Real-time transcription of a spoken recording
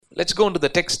Let's go into the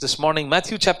text this morning,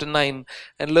 Matthew chapter 9,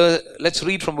 and let's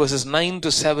read from verses 9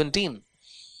 to 17.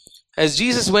 As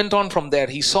Jesus went on from there,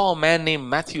 he saw a man named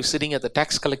Matthew sitting at the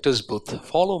tax collector's booth.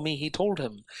 "Follow me," he told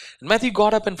him. And Matthew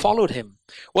got up and followed him.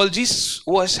 While Jesus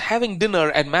was having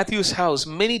dinner at Matthew's house,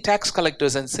 many tax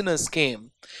collectors and sinners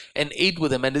came and ate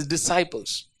with him and his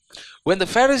disciples. When the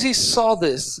Pharisees saw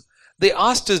this, they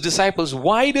asked his disciples,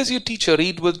 "Why does your teacher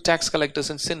eat with tax collectors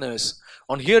and sinners?"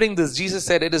 On hearing this, Jesus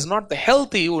said, "It is not the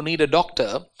healthy who need a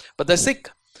doctor, but the sick.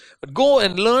 But go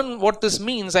and learn what this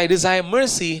means. I desire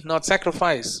mercy, not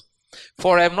sacrifice.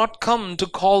 For I have not come to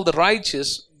call the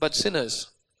righteous, but sinners."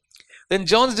 Then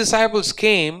John's disciples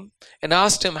came and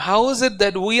asked him, "How is it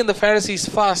that we and the Pharisees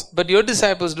fast, but your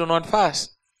disciples do not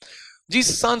fast?"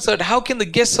 Jesus answered, "How can the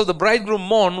guests of the bridegroom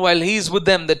mourn while he is with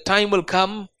them? The time will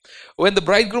come when the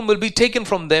bridegroom will be taken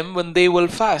from them, when they will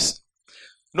fast.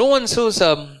 No one sews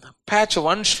a patch of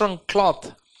unshrunk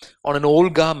cloth on an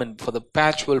old garment, for the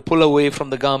patch will pull away from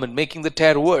the garment, making the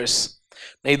tear worse.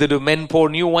 Neither do men pour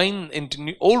new wine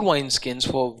into old wineskins,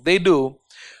 for if they do,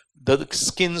 the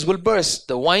skins will burst,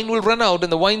 the wine will run out,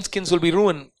 and the wineskins will be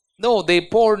ruined. No, they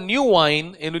pour new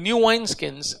wine into new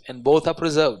wineskins, and both are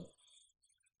preserved."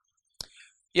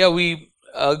 We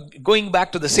going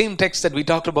back to the same text that we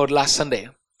talked about last Sunday.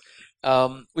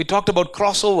 We talked about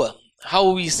crossover,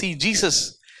 how we see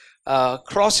Jesus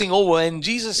crossing over and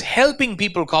Jesus helping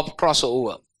people cross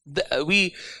over.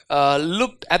 We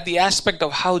looked at the aspect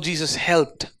of how Jesus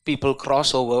helped people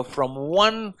cross over from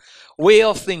one way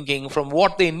of thinking, from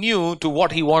what they knew to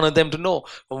what he wanted them to know,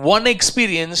 from one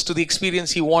experience to the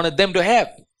experience he wanted them to have.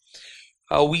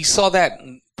 We saw that.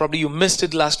 Probably you missed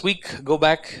it last week. Go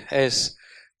back, as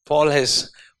Paul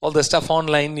has all the stuff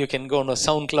online. You can go on a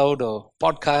SoundCloud or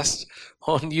podcast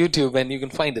on YouTube and you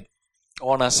can find it.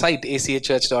 On our site,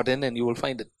 achurch.in, and you will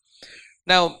find it.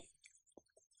 Now,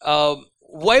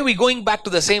 why we're going back to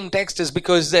the same text is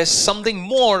because there's something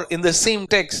more in the same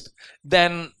text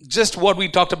than just what we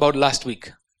talked about last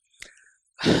week.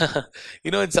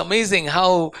 It's amazing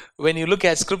how when you look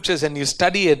at scriptures and you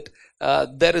study it,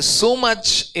 there is so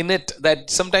much in it that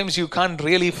sometimes you can't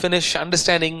really finish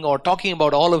understanding or talking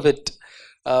about all of it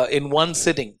in one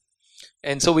sitting.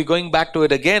 And so we're going back to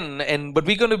it again, but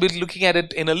we're going to be looking at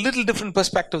it in a little different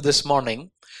perspective this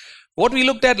morning. What we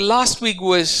looked at last week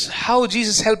was how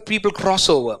Jesus helped people cross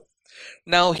over.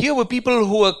 Now, here were people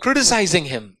who were criticizing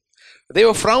him. They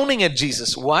were frowning at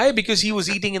Jesus. Why? Because he was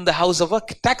eating in the house of a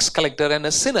tax collector and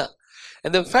a sinner.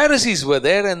 And the Pharisees were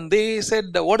there and they said,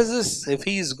 "What is this? If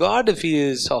he is God, if he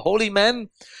is a holy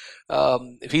man,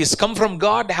 if he has come from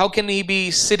God, how can he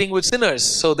be sitting with sinners?"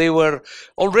 So they were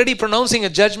already pronouncing a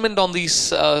judgment on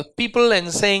these people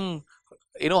and saying,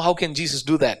 how can Jesus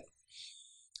do that?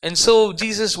 And so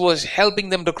Jesus was helping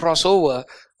them to cross over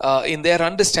in their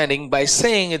understanding by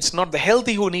saying it's not the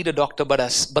healthy who need a doctor, but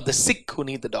the sick who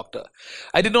need the doctor.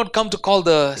 "I did not come to call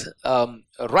the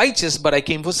righteous, but I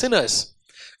came for sinners."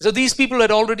 So these people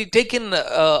had already taken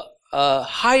a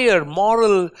higher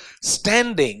moral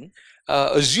standing,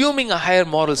 assuming a higher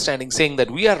moral standing, saying that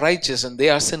we are righteous and they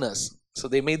are sinners. So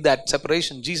they made that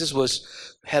separation. Jesus was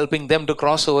helping them to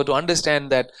cross over, to understand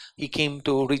that he came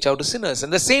to reach out to sinners.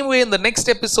 And the same way in the next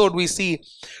episode we see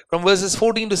from verses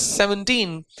 14 to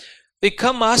 17, they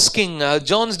come asking,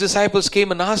 John's disciples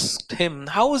came and asked him,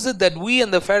 "How is it that we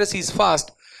and the Pharisees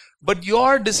fast, but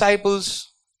your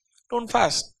disciples don't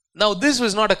fast?" Now this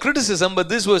was not a criticism, but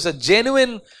this was a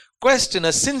genuine question,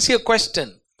 a sincere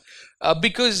question.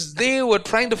 Because they were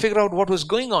trying to figure out what was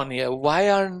going on here. Why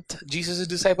aren't Jesus'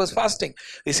 disciples fasting?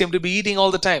 They seem to be eating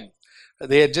all the time.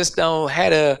 They had just now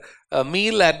had a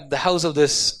meal at the house of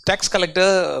this tax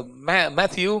collector,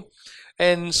 Matthew.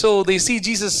 And so they see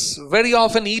Jesus very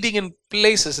often eating in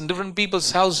places, in different people's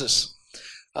houses.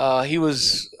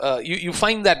 You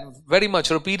find that very much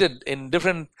repeated in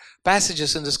different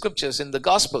passages in the scriptures, in the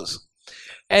Gospels.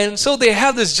 And so they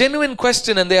have this genuine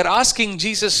question and they're asking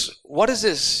Jesus, "What is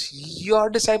this? Your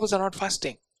disciples are not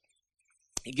fasting."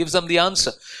 He gives them the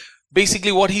answer.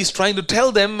 Basically what he's trying to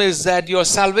tell them is that your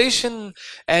salvation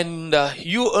and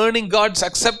you earning God's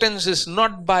acceptance is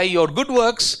not by your good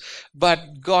works,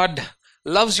 but God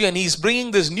loves you and he's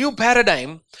bringing this new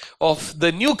paradigm of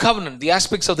the new covenant. The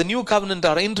aspects of the new covenant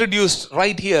are introduced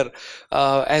right here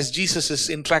as Jesus is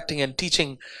interacting and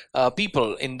teaching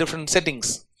people in different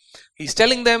settings. He's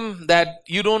telling them that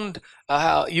you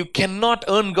cannot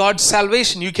earn God's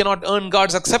salvation. You cannot earn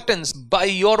God's acceptance by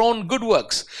your own good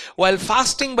works. While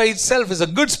fasting by itself is a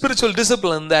good spiritual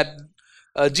discipline that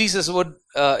Jesus would,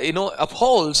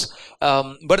 upholds.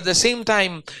 But at the same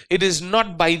time, it is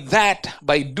not by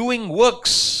doing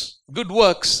works, good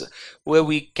works, where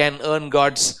we can earn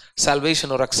God's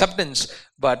salvation or acceptance,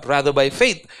 but rather by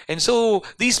faith. And so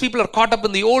these people are caught up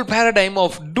in the old paradigm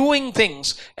of doing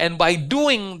things, and by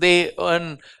doing they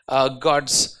earn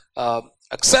God's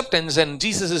acceptance. And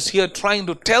Jesus is here trying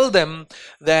to tell them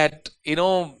that,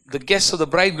 the guests of the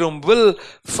bridegroom will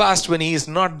fast when he is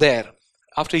not there.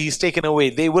 After he's taken away,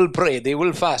 they will pray, they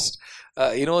will fast.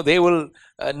 They will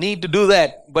need to do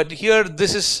that. But here,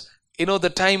 this is,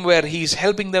 the time where he's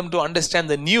helping them to understand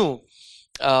the new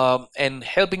and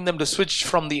helping them to switch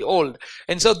from the old.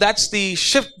 And so that's the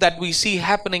shift that we see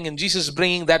happening, and Jesus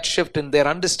bringing that shift in their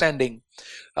understanding.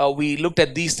 We looked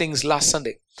at these things last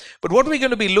Sunday. But what we're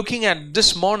going to be looking at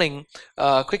this morning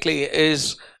quickly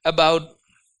is about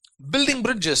building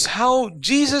bridges. How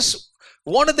Jesus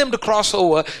wanted them to cross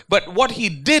over, but what he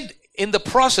did in the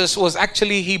process was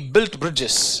actually he built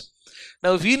bridges.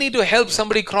 Now, if you need to help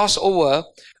somebody cross over,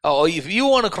 or if you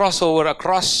want to cross over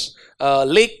across a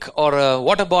lake or a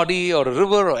water body or a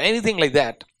river or anything like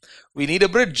that, we need a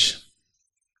bridge.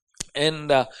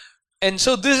 And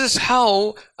so this is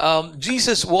how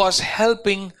Jesus was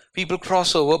helping people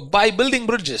cross over, by building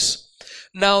bridges.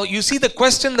 Now, you see, the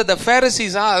question that the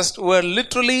Pharisees asked were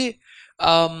literally,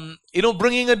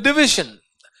 bringing a division.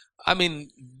 I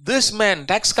mean, this man,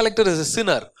 tax collector, is a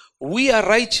sinner. We are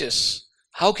righteous.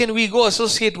 How can we go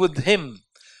associate with him?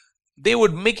 They were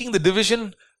making the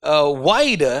division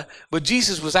wider, but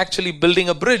Jesus was actually building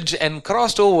a bridge and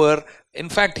crossed over. In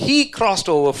fact, he crossed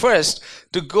over first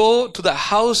to go to the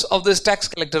house of this tax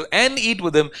collector and eat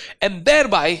with him, and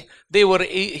thereby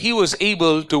he was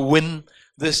able to win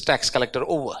this tax collector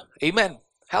over. Amen.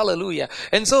 Hallelujah.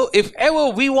 And so if ever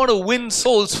we want to win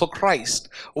souls for Christ,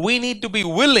 we need to be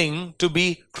willing to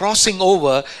be crossing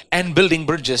over and building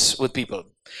bridges with people.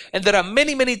 And there are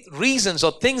many, many reasons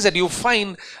or things that you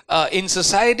find in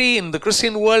society, in the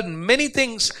Christian world, many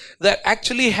things that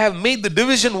actually have made the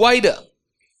division wider.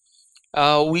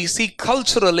 We see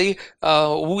culturally,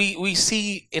 we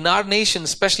see in our nation,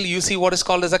 especially, you see what is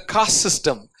called as a caste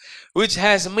system, which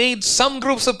has made some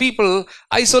groups of people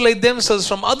isolate themselves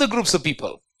from other groups of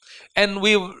people. And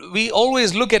we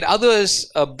always look at others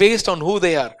based on who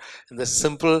they are. And the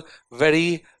simple,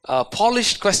 very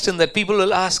polished question that people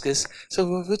will ask is,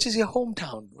 so which is your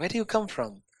hometown? Where do you come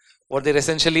from? What they're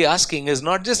essentially asking is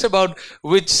not just about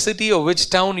which city or which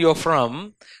town you're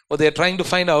from. What they're trying to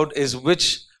find out is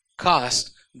which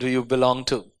caste do you belong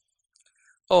to.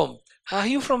 Oh, are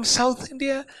you from South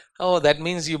India? Oh, that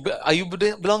means are you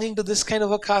belonging to this kind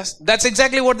of a caste? That's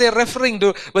exactly what they're referring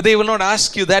to, but they will not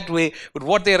ask you that way. But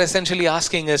what they're essentially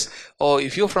asking is, oh,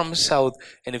 if you're from South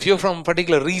and if you're from a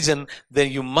particular region,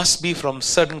 then you must be from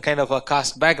certain kind of a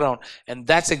caste background. And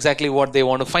that's exactly what they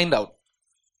want to find out.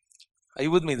 Are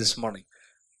you with me this morning?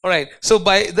 All right. So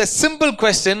by the simple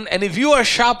question, and if you are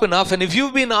sharp enough, and if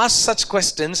you've been asked such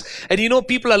questions, and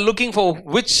people are looking for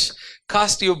which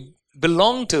caste you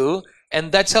belong to, and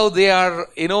that's how they are,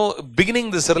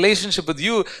 beginning this relationship with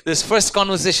you, this first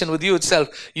conversation with you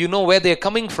itself. You know where they're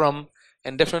coming from,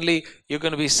 and definitely you're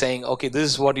going to be saying, okay, this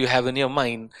is what you have in your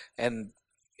mind, and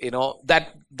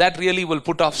that really will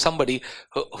put off somebody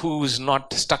who's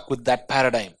not stuck with that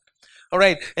paradigm. All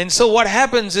right. And so what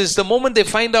happens is, the moment they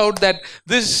find out that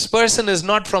this person is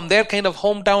not from their kind of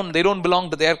hometown, they don't belong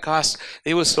to their caste,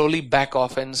 they will slowly back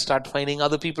off and start finding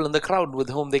other people in the crowd with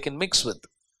whom they can mix with.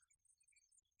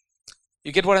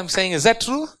 You get what I'm saying? Is that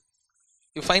true?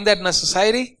 You find that in a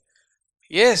society?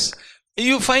 Yes.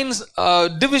 You find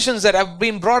divisions that have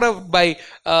been brought up by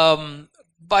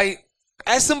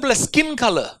as simple as skin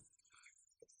color.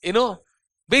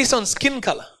 Based on skin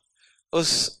color.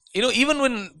 Even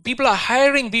when people are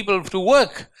hiring people to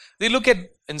work, they look at,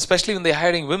 and especially when they're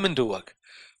hiring women to work,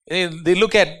 they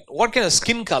look at what kind of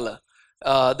skin color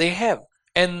they have.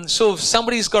 And so if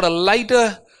somebody's got a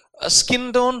lighter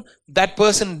skin tone, that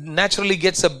person naturally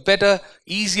gets a better,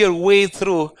 easier way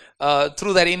through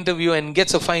that interview and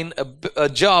gets to find a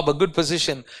job, a good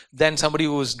position, than somebody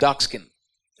who's dark skinned.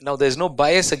 Now, there's no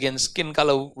bias against skin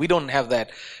color. We don't have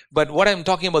that. But what I'm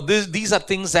talking about, these are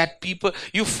things that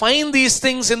you find these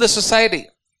things in the society.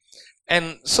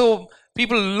 And so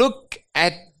people look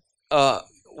at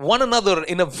one another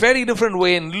in a very different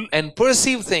way and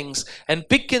perceive things and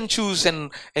pick and choose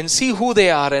and see who they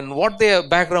are and what their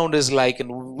background is like and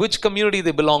which community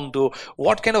they belong to,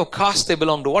 what kind of caste they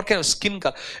belong to, what kind of skin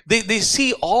color. They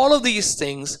see all of these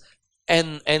things,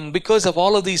 and because of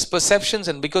all of these perceptions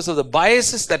and because of the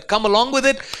biases that come along with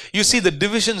it, you see the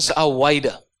divisions are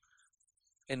wider.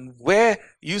 And where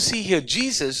you see here,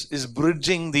 Jesus is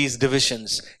bridging these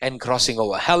divisions and crossing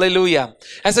over. Hallelujah.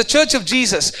 As a church of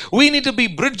Jesus, we need to be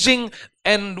bridging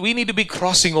And we need to be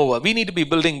crossing over. We need to be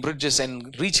building bridges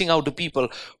and reaching out to people,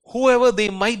 whoever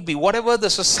they might be, whatever the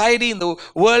society in the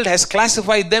world has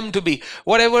classified them to be,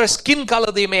 whatever skin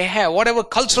color they may have, whatever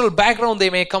cultural background they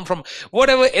may come from,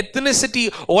 whatever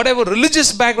ethnicity, or whatever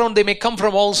religious background they may come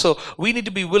from also, we need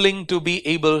to be willing to be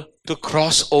able to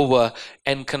cross over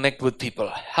and connect with people.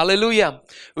 Hallelujah.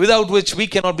 Without which we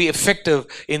cannot be effective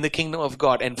in the kingdom of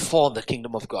God and for the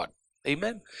kingdom of God.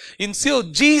 Amen. In so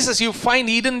Jesus, you find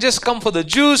he didn't just come for the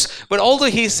Jews, but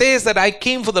although he says that I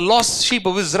came for the lost sheep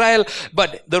of Israel,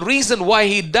 but the reason why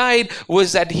he died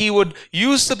was that he would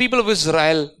use the people of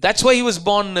Israel. That's why he was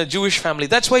born in a Jewish family.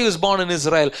 That's why he was born in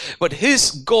Israel. But his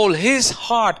goal, his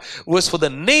heart was for the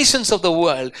nations of the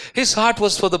world. His heart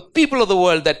was for the people of the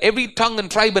world, that every tongue and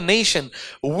tribe and nation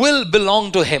will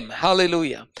belong to him.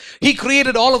 Hallelujah. He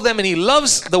created all of them and he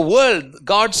loves the world.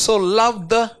 God so loved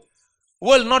the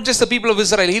world, not just the people of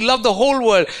Israel. He loved the whole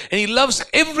world and he loves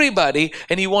everybody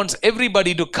and he wants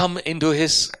everybody to come into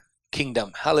his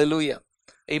kingdom. Hallelujah.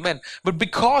 Amen. But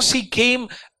because he came,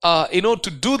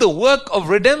 to do the work of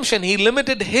redemption, he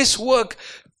limited his work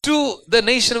to the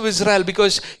nation of Israel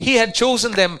because he had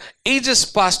chosen them ages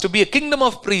past to be a kingdom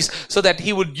of priests so that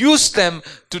he would use them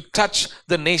to touch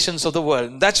the nations of the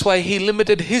world. And that's why he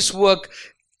limited his work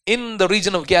in the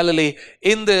region of Galilee,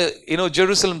 in the,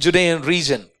 Jerusalem, Judean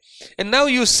region. And now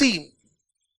you see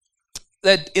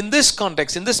that in this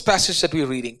context, in this passage that we're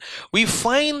reading, we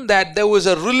find that there was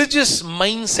a religious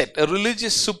mindset, a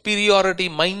religious superiority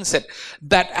mindset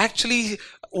that actually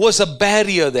was a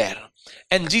barrier there.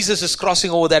 And Jesus is crossing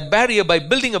over that barrier by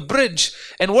building a bridge.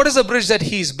 And what is the bridge that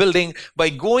he's building? By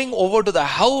going over to the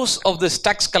house of this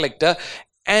tax collector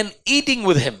and eating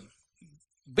with him.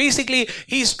 Basically,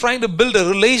 he's trying to build a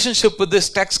relationship with this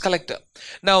tax collector.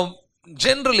 Now,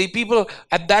 generally, people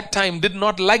at that time did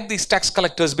not like these tax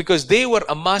collectors because they were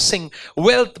amassing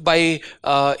wealth by,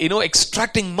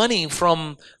 extracting money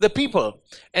from the people.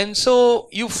 And so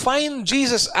you find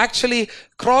Jesus actually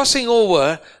crossing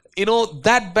over,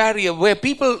 that barrier where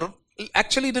people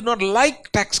actually did not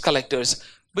like tax collectors.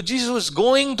 But Jesus was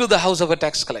going to the house of a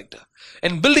tax collector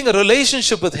and building a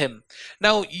relationship with him.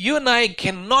 Now, you and I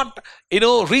cannot,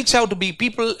 reach out to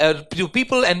people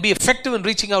and be effective in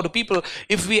reaching out to people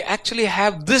if we actually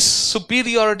have this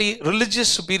superiority, religious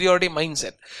superiority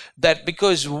mindset. That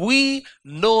because we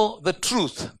know the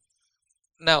truth.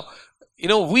 Now,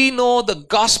 we know the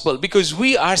gospel because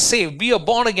we are saved. We are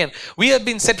born again. We have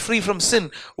been set free from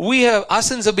sin. Our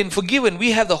sins have been forgiven.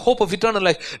 We have the hope of eternal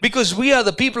life. Because we are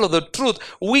the people of the truth,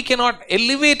 we cannot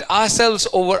elevate ourselves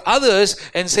over others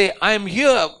and say, I'm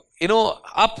here,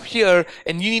 up here,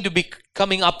 and you need to be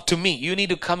coming up to me. You need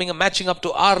to coming and matching up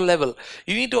to our level.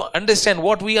 You need to understand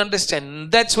what we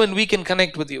understand. That's when we can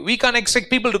connect with you. We can't expect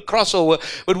people to cross over,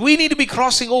 but we need to be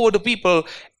crossing over to people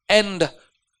and,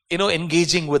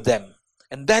 engaging with them.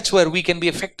 And that's where we can be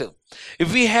effective.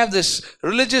 If we have this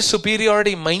religious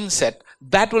superiority mindset,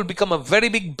 that will become a very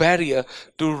big barrier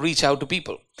to reach out to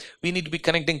people. We need to be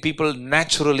connecting people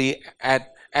naturally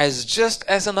as just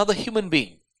as another human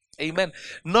being. Amen.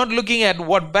 Not looking at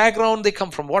what background they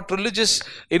come from, what religious,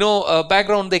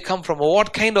 background they come from, or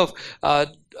what kind of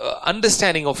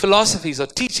understanding or philosophies or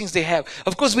teachings they have.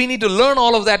 Of course, we need to learn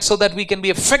all of that so that we can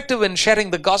be effective in sharing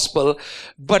the gospel,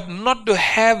 but not to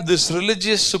have this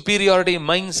religious superiority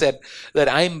mindset that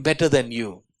I'm better than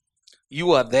you.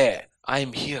 You are there.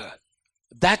 I'm here.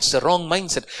 That's the wrong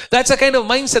mindset. That's a kind of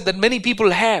mindset that many people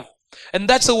have. And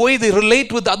that's the way they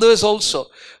relate with others also.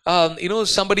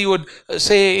 Somebody would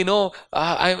say,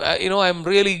 I'm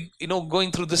really,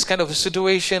 going through this kind of a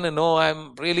situation, and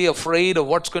I'm really afraid of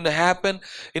what's going to happen.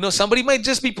 Somebody might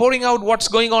just be pouring out what's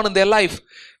going on in their life,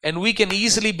 and we can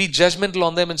easily be judgmental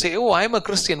on them and say, oh, I'm a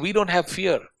Christian. We don't have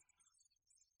fear.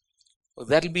 Well,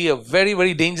 that'll be a very,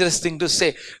 very dangerous thing to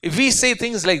say. If we say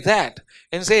things like that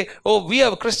and say, oh, we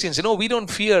are Christians, we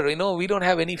don't fear, we don't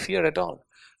have any fear at all.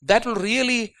 That will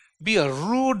really be a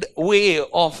rude way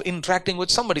of interacting with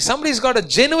somebody. Somebody's got a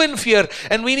genuine fear,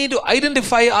 and we need to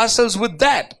identify ourselves with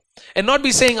that and not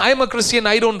be saying, I'm a Christian,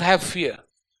 I don't have fear.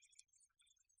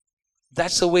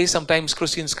 That's the way sometimes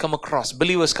Christians come across,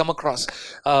 believers come across.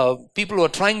 People who are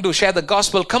trying to share the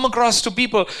gospel come across to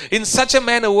people in such a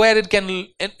manner where it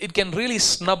can really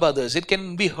snub others. It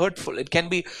can be hurtful. It can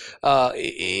be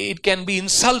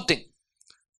insulting.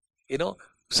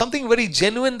 Something very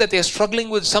genuine that they're struggling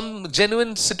with, some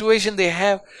genuine situation they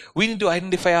have. We need to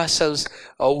identify ourselves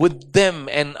with them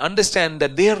and understand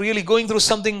that they are really going through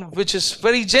something which is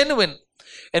very genuine.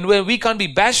 And where we can't be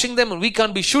bashing them, and we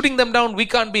can't be shooting them down, we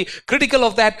can't be critical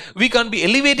of that, we can't be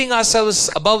elevating ourselves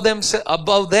above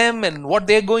them and what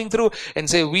they're going through, and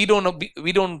say we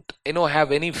don't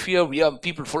have any fear, we are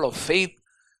people full of faith.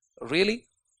 Really?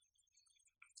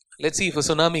 Let's see if a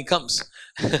tsunami comes.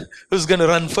 Who's going to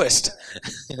run first?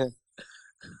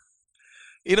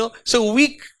 So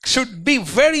we should be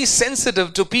very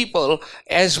sensitive to people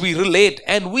as we relate,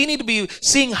 and we need to be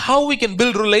seeing how we can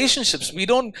build relationships. We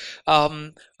don't,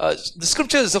 the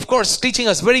scripture is of course teaching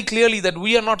us very clearly that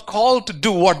we are not called to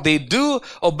do what they do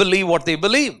or believe what they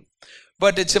believe.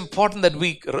 But it's important that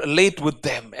we relate with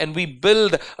them and we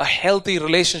build a healthy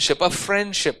relationship, a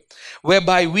friendship,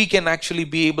 whereby we can actually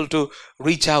be able to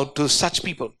reach out to such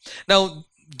people. Now,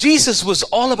 Jesus was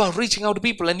all about reaching out to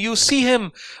people, and you see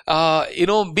him,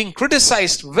 being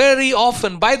criticized very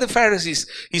often by the Pharisees.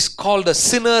 He's called a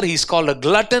sinner. He's called a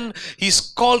glutton.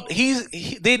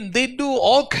 They do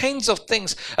all kinds of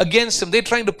things against him. They're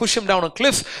trying to push him down a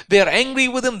cliff. They are angry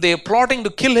with him. They're plotting to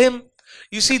kill him.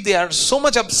 You see, they are so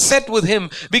much upset with him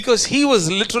because he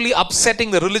was literally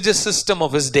upsetting the religious system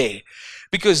of his day.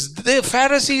 Because the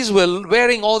Pharisees were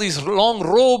wearing all these long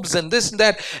robes and this and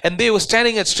that, and they were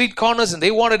standing at street corners, and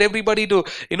they wanted everybody to,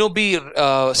 be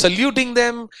saluting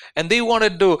them, and they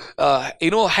wanted to,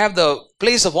 have the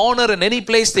place of honor in any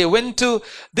place they went to.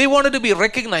 They wanted to be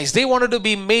recognized. They wanted to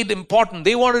be made important.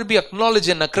 They wanted to be acknowledged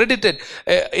and accredited,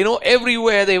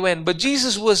 everywhere they went. But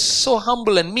Jesus was so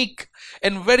humble and meek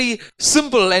and very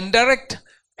simple and direct.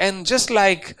 And just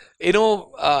like,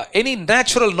 any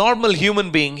natural, normal human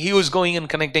being, he was going and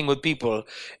connecting with people.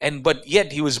 But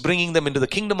yet he was bringing them into the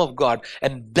kingdom of God.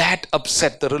 And that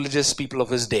upset the religious people of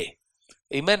his day.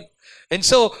 Amen. And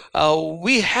so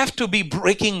we have to be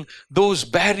breaking those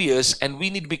barriers, and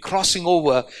we need to be crossing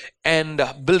over and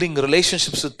building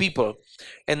relationships with people.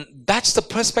 And that's the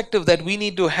perspective that we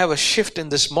need to have a shift in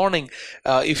this morning.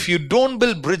 If you don't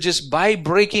build bridges by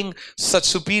breaking such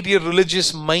superior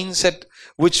religious mindset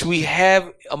which we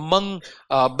have among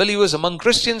believers, among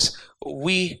Christians,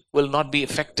 we will not be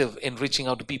effective in reaching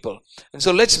out to people. And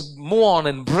so let's move on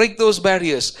and break those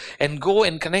barriers and go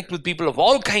and connect with people of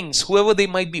all kinds, whoever they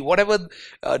might be, whatever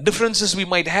differences we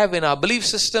might have in our belief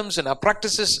systems and our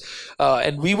practices.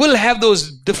 And we will have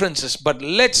those differences, but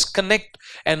let's connect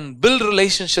and build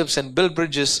relationships and build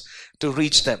bridges to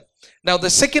reach them. Now,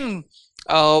 the second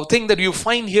thing that you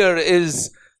find here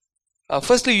is,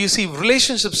 firstly, you see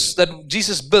relationships that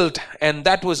Jesus built, and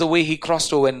that was the way he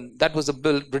crossed over, and that was the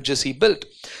bridges he built.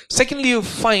 Secondly, you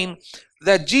find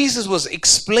that Jesus was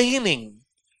explaining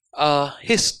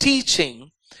his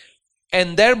teaching,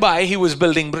 and thereby he was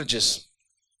building bridges.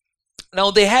 Now,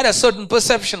 they had a certain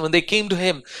perception when they came to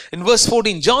him. In verse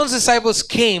 14, John's disciples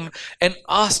came and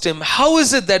asked him, "How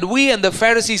is it that we and the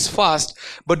Pharisees fast,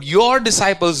 but your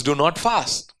disciples do not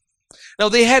fast?" Now,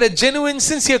 they had a genuine,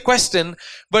 sincere question,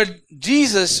 but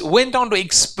Jesus went on to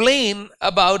explain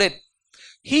about it.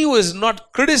 He was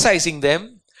not criticizing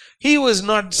them. He was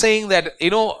not saying that,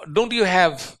 don't you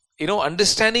have,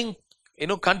 understanding?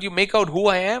 Can't you make out who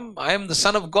I am? I am the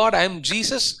Son of God. I am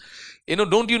Jesus.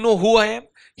 Don't you know who I am?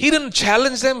 He didn't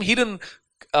challenge them. He didn't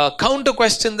counter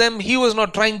question them. He was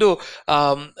not trying to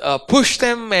push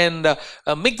them and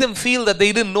make them feel that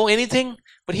they didn't know anything.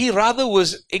 But he rather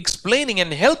was explaining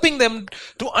and helping them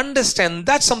to understand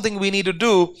that's something we need to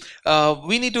do.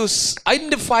 We need to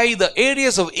identify the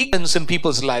areas of ignorance in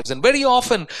people's lives. And very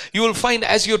often you will find,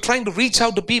 as you're trying to reach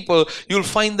out to people, you'll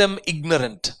find them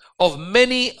ignorant of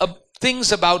many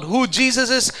things about who Jesus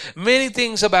is, many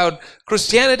things about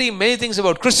Christianity, many things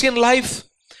about Christian life,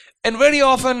 and very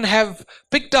often have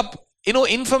picked up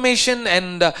information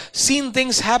and seen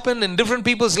things happen in different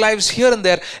people's lives here and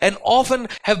there, and often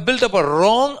have built up a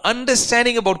wrong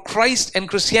understanding about Christ and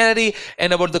Christianity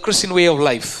and about the Christian way of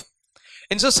life.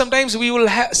 And so sometimes we will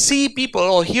see people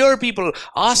or hear people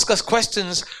ask us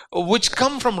questions which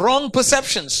come from wrong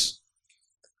perceptions,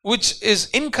 which is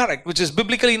incorrect, which is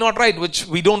biblically not right, which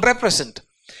we don't represent.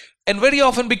 And very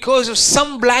often because of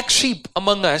some black sheep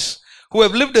among us who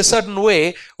have lived a certain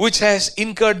way, which has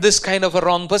incurred this kind of a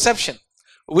wrong perception,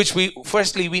 which we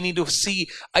need to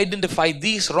identify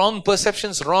these wrong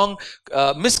perceptions, wrong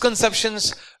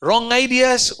misconceptions, wrong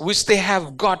ideas which they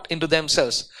have got into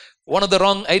themselves. One of the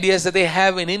wrong ideas that they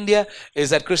have in India is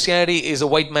that Christianity is a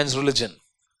white man's religion.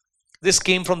 This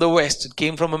came from the West. It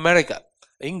came from America,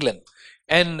 England.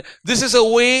 And this is a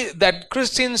way that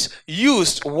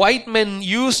white men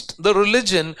used the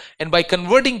religion, and by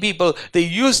converting people, they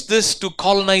used this to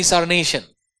colonize our nation.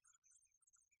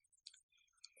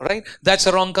 Right? That's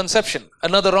a wrong conception.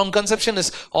 Another wrong conception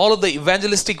is all of the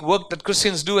evangelistic work that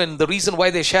Christians do, and the reason why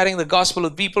they're sharing the gospel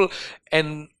with people,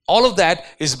 and all of that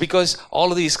is because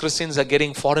all of these Christians are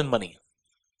getting foreign money.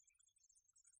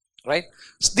 Right?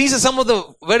 So these are some of the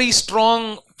very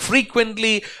strong,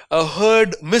 frequently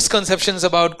heard misconceptions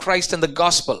about Christ and the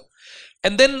gospel.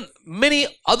 And then many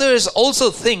others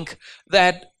also think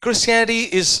that Christianity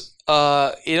is,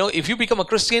 if you become a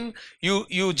Christian,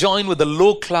 you join with the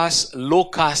low class, low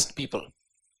caste people.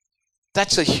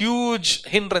 That's a huge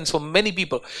hindrance for many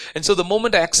people. And so the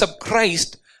moment I accept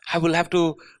Christ, I will have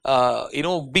to,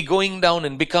 be going down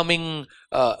and becoming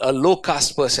a low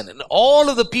caste person. And all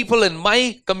of the people in my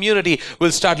community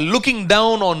will start looking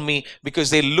down on me because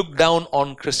they look down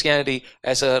on Christianity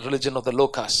as a religion of the low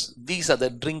caste. These are the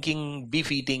drinking,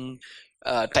 beef eating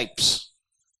types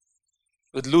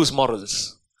with loose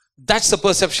morals. That's the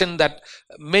perception that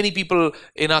many people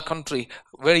in our country,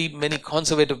 very many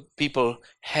conservative people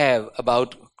have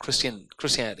about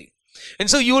Christianity. And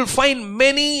so you will find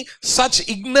many such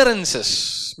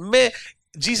ignorances.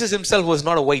 Jesus himself was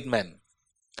not a white man.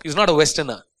 He was not a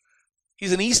Westerner.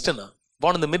 He's an Easterner,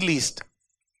 born in the Middle East.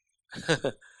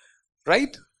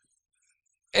 Right?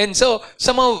 And so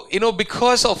somehow,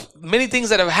 because of many things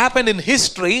that have happened in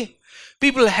history,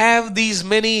 people have these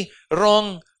many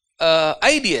wrong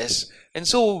ideas. And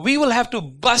so we will have to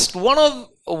bust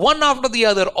one after the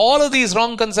other, all of these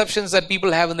wrong conceptions that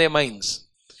people have in their minds.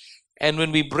 And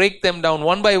when we break them down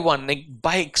one by one,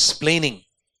 by explaining.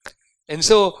 And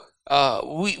so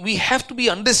we have to be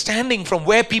understanding from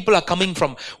where people are coming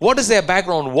from. What is their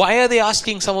background? Why are they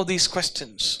asking some of these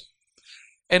questions?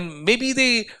 And maybe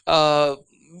they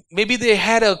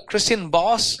had a Christian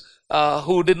boss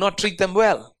who did not treat them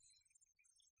well.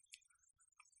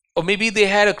 Or maybe they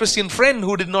had a Christian friend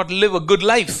who did not live a good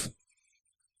life.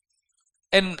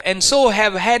 And so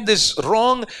have had this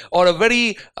wrong or a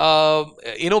very,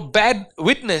 bad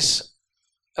witness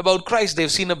about Christ.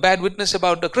 They've seen a bad witness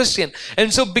about a Christian.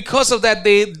 And so because of that,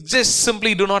 they just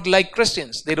simply do not like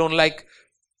Christians. They don't like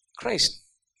Christ.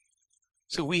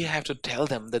 So we have to tell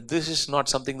them that this is not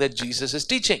something that Jesus is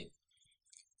teaching.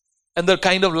 And the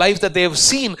kind of life that they have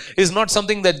seen is not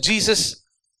something that Jesus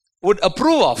would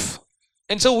approve of.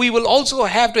 And so we will also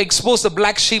have to expose the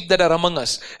black sheep that are among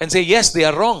us and say, yes, they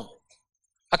are wrong.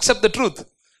 Accept the truth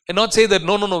and not say that,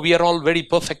 no, we are all very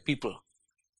perfect people.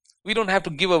 We don't have to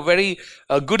give a very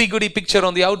goody-goody picture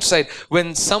on the outside.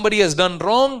 When somebody has done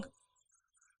wrong,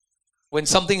 when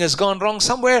something has gone wrong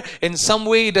somewhere, in some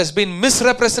way it has been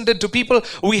misrepresented to people,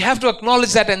 we have to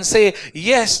acknowledge that and say,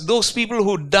 yes, those people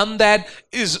who done that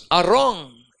are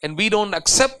wrong. And we don't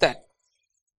accept that.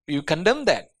 You condemn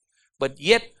that. But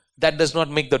yet, that does not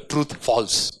make the truth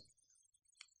false.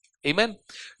 Amen.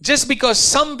 Just because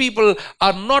some people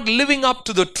are not living up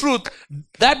to the truth,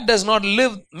 that does not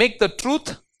make the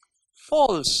truth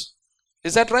false.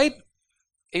 Is that right?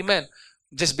 Amen.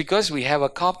 Just because we have a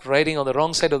cop riding on the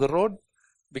wrong side of the road,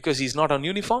 because he's not on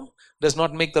uniform, does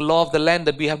not make the law of the land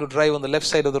that we have to drive on the left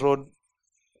side of the road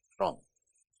wrong.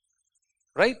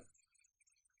 Right?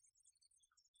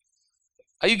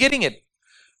 Are you getting it?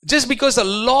 Just because the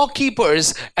law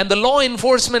keepers and the law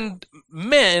enforcement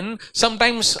men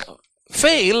sometimes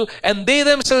fail and they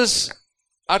themselves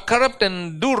are corrupt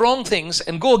and do wrong things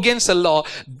and go against the law,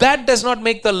 that does not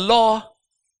make the law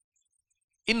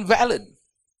invalid.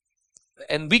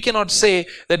 And we cannot say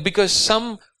that because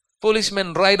some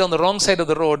policemen ride on the wrong side of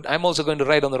the road, I'm also going to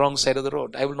ride on the wrong side of the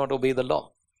road. I will not obey the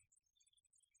law.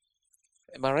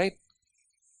 Am I right?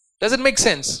 Does it make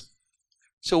sense?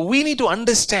 So we need to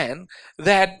understand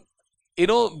that,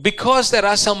 because there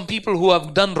are some people who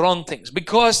have done wrong things,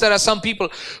 because there are some people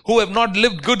who have not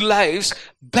lived good lives,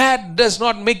 that does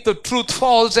not make the truth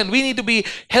false, and we need to be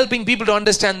helping people to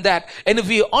understand that. And if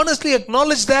we honestly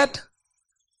acknowledge that,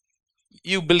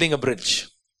 you're building a bridge.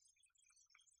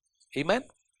 Amen?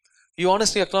 You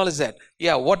honestly acknowledge that.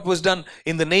 Yeah, what was done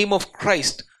in the name of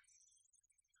Christ,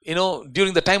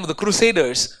 during the time of the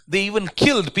Crusaders, they even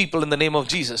killed people in the name of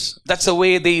Jesus. That's the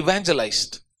way they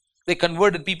evangelized. They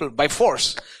converted people by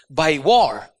force, by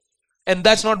war. And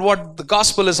that's not what the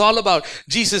gospel is all about.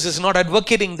 Jesus is not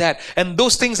advocating that. And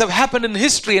those things have happened in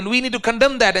history, and we need to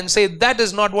condemn that and say that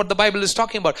is not what the Bible is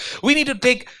talking about. We need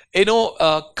to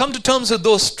come to terms with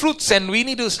those truths, and we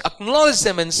need to acknowledge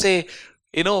them and say,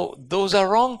 those are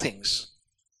wrong things.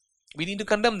 We need to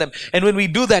condemn them. And when we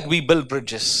do that, we build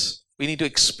bridges. We need to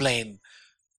explain.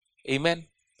 Amen.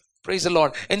 Praise the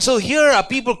Lord. And so here are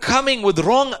people coming with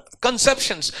wrong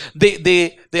conceptions.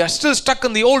 They are still stuck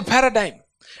in the old paradigm.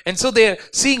 And so they're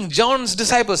seeing John's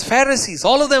disciples, Pharisees,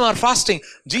 all of them are fasting.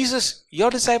 Jesus,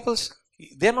 your disciples,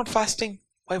 they're not fasting.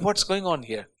 Why? What's going on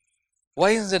here?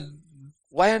 Why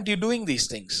aren't you doing these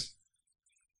things?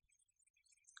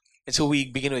 And so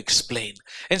we begin to explain.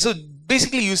 And so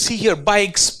basically you see here, by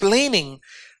explaining,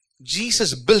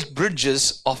 Jesus built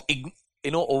bridges of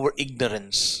over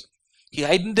ignorance. He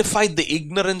identified the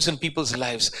ignorance in people's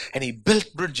lives, and he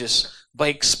built bridges by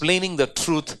explaining the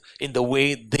truth in the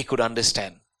way they could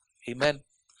understand. Amen.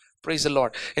 Praise the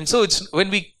Lord. And so it's when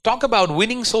we talk about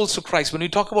winning souls to Christ, when we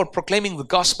talk about proclaiming the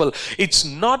gospel, it's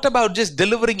not about just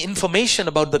delivering information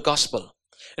about the gospel.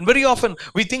 And very often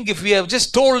we think if we have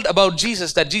just told about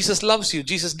Jesus, that Jesus loves you,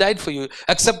 Jesus died for you,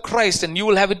 accept Christ and you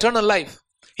will have eternal life.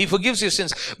 He forgives your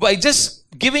sins. By just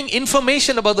giving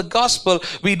information about the gospel,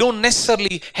 we don't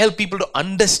necessarily help people to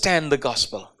understand the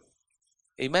gospel.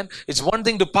 Amen. It's one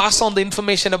thing to pass on the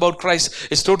information about Christ.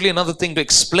 It's totally another thing to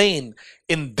explain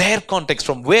in their context,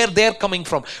 from where they're coming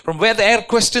from where their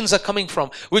questions are coming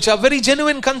from, which are very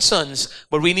genuine concerns,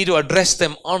 but we need to address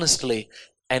them honestly.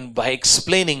 And by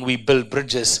explaining, we build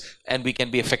bridges and we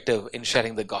can be effective in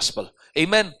sharing the gospel.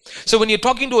 Amen. So when you're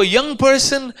talking to a young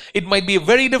person, it might be a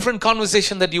very different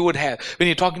conversation that you would have. When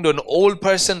you're talking to an old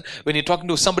person, when you're talking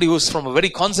to somebody who's from a very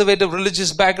conservative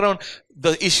religious background,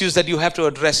 the issues that you have to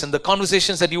address and the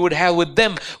conversations that you would have with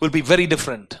them will be very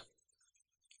different.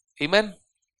 Amen.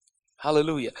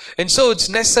 Hallelujah. And so it's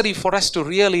necessary for us to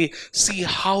really see,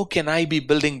 how can I be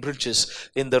building bridges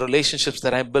in the relationships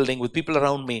that I'm building with people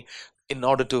around me in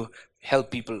order to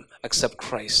help people accept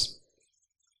Christ.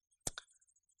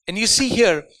 And you see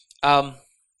here, our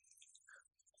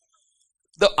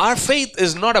faith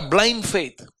is not a blind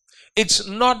faith. It's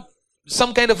not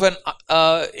some kind of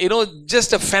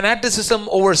just a fanaticism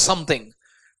over something.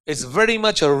 It's very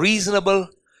much a reasonable,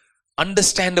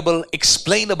 understandable,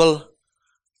 explainable,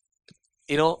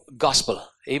 gospel.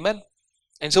 Amen.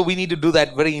 And so we need to do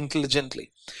that very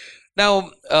intelligently.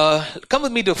 Now, come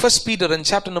with me to 1 Peter in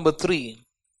chapter number 3.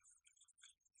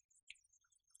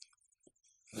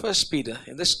 1 Peter.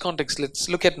 In this context, let's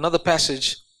look at another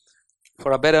passage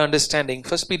for a better understanding.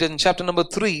 1 Peter in chapter number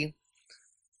 3.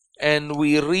 And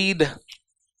we read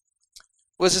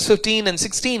verses 15 and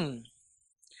 16.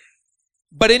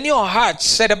 But in your hearts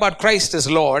set apart Christ as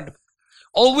Lord.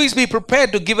 Always be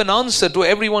prepared to give an answer to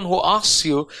everyone who asks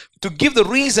you to give the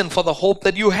reason for the hope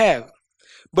that you have.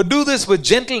 But do this with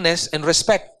gentleness and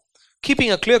respect,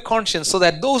 keeping a clear conscience, so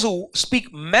that those who speak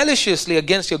maliciously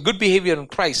against your good behavior in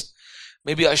Christ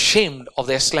may be ashamed of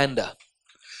their slander.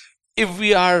 If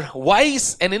we are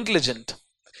wise and intelligent,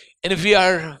 and if we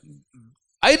are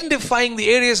identifying the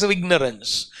areas of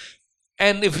ignorance,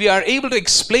 and if we are able to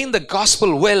explain the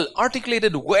gospel well,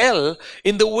 articulated well,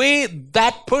 in the way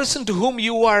that person to whom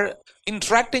you are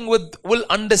interacting with will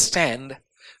understand,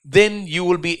 then you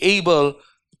will be able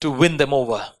to win them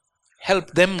over,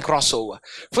 help them cross over.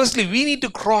 Firstly, we need to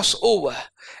cross over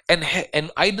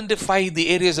and identify the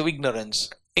areas of ignorance.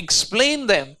 Explain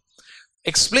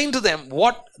to them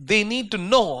what they need to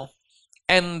know,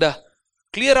 and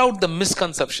clear out the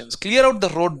misconceptions, clear out the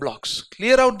roadblocks,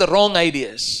 clear out the wrong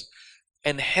ideas,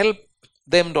 and help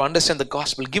them to understand the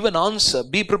gospel. Give an answer.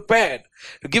 Be prepared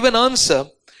to give an answer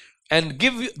and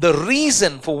give the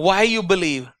reason for why you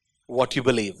believe what you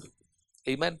believe.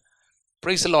 Amen.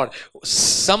 Praise the Lord.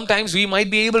 Sometimes we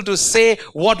might be able to say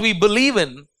what we believe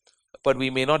in, but we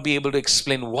may not be able to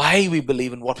explain why we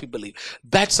believe in what we believe.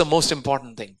 That's the most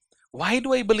important thing. Why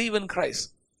do I believe in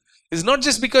Christ? It's not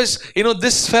just because,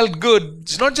 this felt good.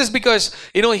 It's not just because,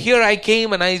 here I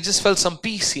came and I just felt some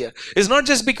peace here. It's not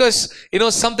just because,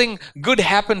 something good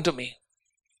happened to me.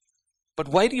 But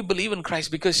why do you believe in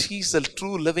Christ? Because He's the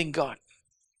true living God.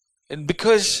 And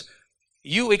because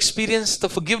you experience the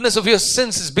forgiveness of your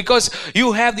sins, is because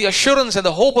you have the assurance and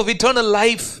the hope of eternal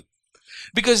life.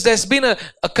 Because there's been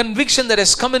a conviction that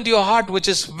has come into your heart, which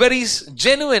is very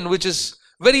genuine, which is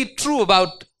very true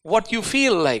about what you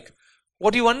feel like.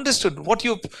 What you understood, what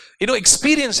you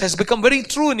experienced has become very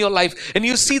true in your life. And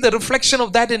you see the reflection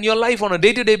of that in your life on a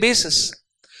day-to-day basis.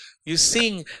 You're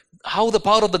seeing how the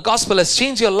power of the gospel has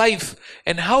changed your life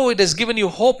and how it has given you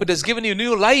hope. It has given you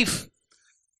new life.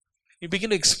 You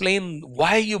begin to explain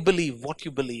why you believe what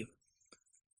you believe.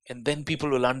 And then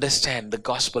people will understand the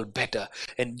gospel better.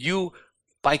 And you,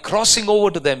 by crossing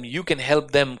over to them, you can help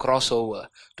them cross over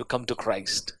to come to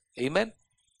Christ. Amen.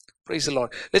 Praise the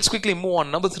Lord. Let's quickly move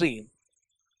on. Number 3.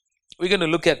 We're going to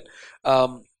look at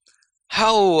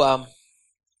how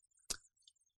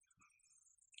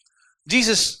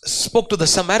Jesus spoke to the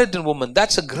Samaritan woman.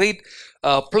 That's a great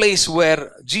place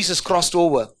where Jesus crossed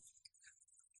over.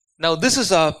 Now, this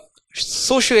is a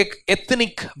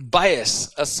socio-ethnic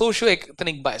bias.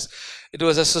 It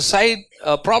was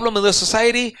a problem in the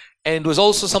society, and it was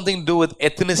also something to do with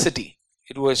ethnicity.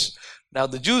 Now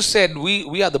the Jews said,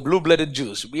 we are the blue-blooded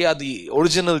Jews. We are the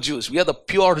original Jews. We are the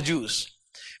pure Jews.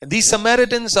 And these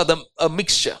Samaritans are a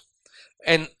mixture.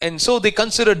 And so they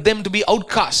considered them to be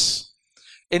outcasts.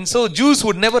 And so Jews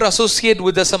would never associate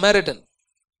with the Samaritan.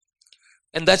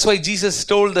 And that's why Jesus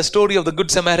told the story of the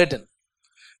Good Samaritan.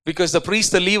 Because the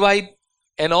priest, the Levite,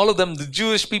 and all of them, the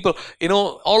Jewish people,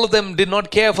 all of them did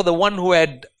not care for the one who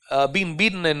had been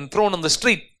beaten and thrown on the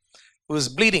street, who was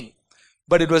bleeding.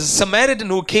 But it was a Samaritan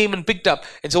who came and picked up.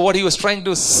 And so what he was trying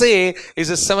to say is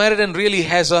a Samaritan really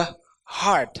has a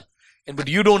heart. But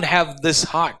you don't have this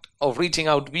heart of reaching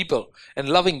out to people and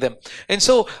loving them. And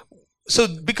so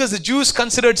because the Jews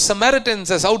considered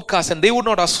Samaritans as outcasts and they would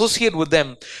not associate with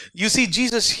them, you see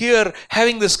Jesus here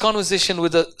having this conversation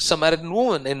with a Samaritan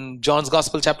woman in John's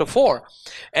Gospel chapter 4.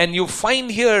 And you find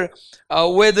here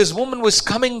where this woman was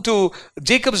coming to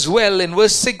Jacob's well in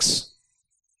verse 6,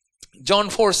 John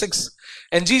 4:6.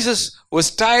 And Jesus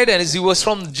was tired, and as he was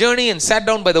from the journey and sat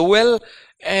down by the well,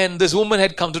 and this woman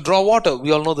had come to draw water.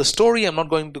 We all know the story. I'm not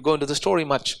going to go into the story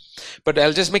much, but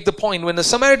I'll just make the point. When the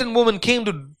Samaritan woman came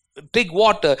to take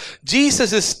water,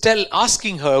 Jesus is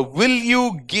asking her, will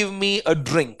you give me a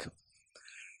drink?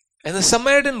 And the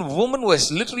Samaritan woman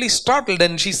was literally startled,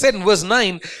 and she said in verse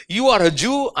 9, you are a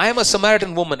Jew, I am a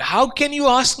Samaritan woman. How can you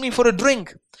ask me for a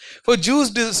drink? For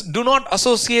Jews do not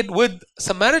associate with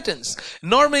Samaritans.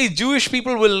 Normally, Jewish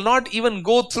people will not even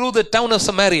go through the town of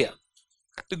Samaria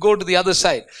to go to the other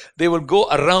side. They will go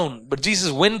around. But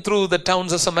Jesus went through the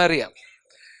towns of Samaria.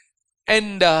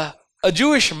 And a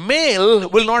Jewish male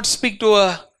will not speak to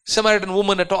a Samaritan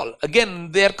woman at all.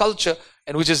 Again, their culture,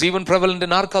 and which is even prevalent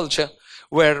in our culture,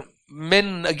 where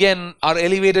men again are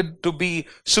elevated to be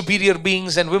superior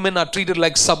beings and women are treated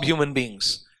like subhuman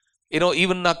beings.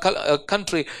 Even in a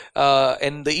country,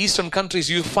 in the Eastern countries,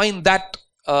 you find that,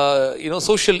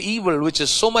 social evil, which is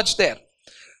so much there.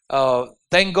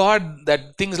 Thank God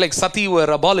that things like sati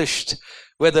were abolished,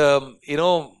 where the,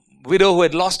 widow who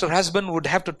had lost her husband would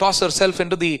have to toss herself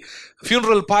into the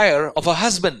funeral pyre of her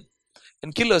husband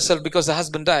and kill herself because the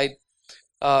husband died.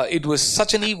 It was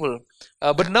such an evil.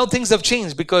 But now things have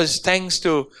changed because thanks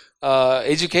to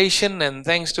education and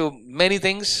thanks to many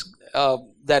things,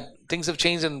 that things have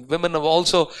changed, and women have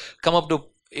also come up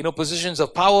to positions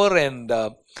of power and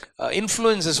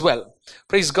influence as well.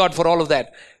 Praise God for all of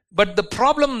that. But the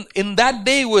problem in that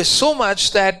day was so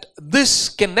much that this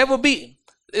can never be.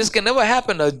 This can never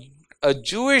happen. A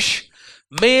Jewish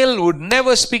male would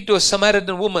never speak to a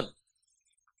Samaritan woman.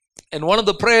 And one of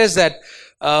the prayers that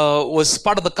was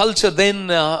part of the culture then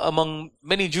among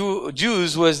many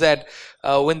Jews was that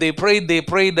when they prayed,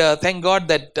 thank God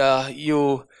that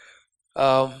you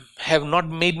have not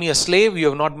made me a slave, you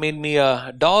have not made me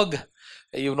a dog,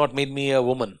 you have not made me a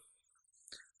woman.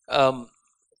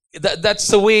 That's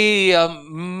the way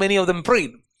many of them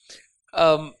prayed.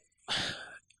 So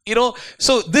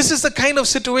this is the kind of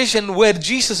situation where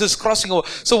Jesus is crossing over.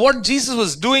 So what Jesus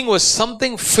was doing was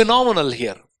something phenomenal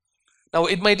here. Now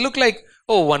it might look like,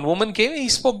 one woman came, he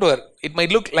spoke to her. It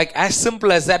might look like as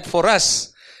simple as that for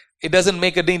us. It doesn't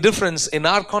make any difference in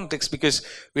our context because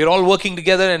we're all working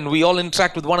together and we all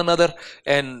interact with one another.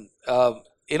 And,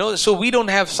 so we don't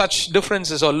have such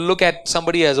differences or look at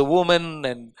somebody as a woman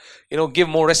and, give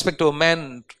more respect to a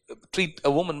man, treat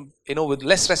a woman, with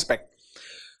less respect.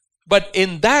 But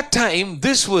in that time,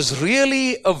 this was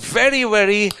really a very,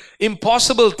 very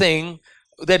impossible thing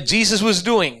that Jesus was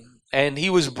doing. And he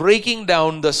was breaking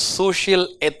down the social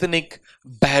ethnic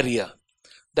barrier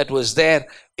that was there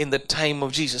in the time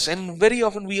of Jesus. And very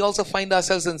often we also find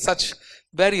ourselves in such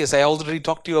barriers. I already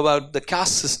talked to you about the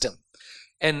caste system.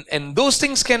 And those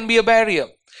things can be a barrier.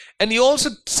 And you also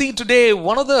see today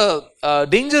one of the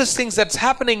dangerous things that's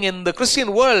happening in the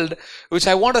Christian world, which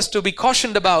I want us to be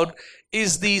cautioned about,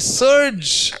 is the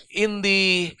surge in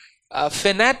the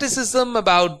fanaticism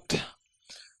about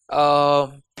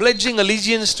pledging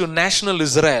allegiance to national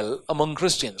Israel among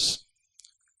Christians.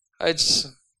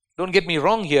 Don't get me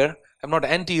wrong here, I'm not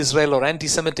anti-Israel or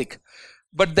anti-Semitic,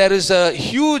 but there is a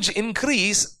huge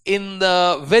increase in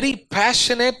the very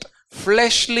passionate,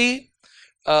 fleshly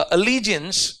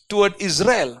allegiance toward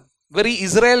Israel. Very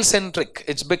Israel-centric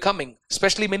it's becoming.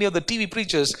 Especially many of the TV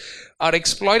preachers are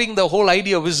exploiting the whole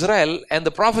idea of Israel and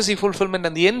the prophecy fulfillment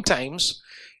and the end times,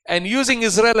 and using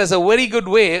Israel as a very good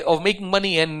way of making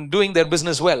money and doing their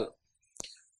business well.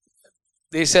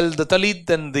 They sell the talit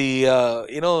and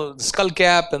the skull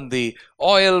cap and the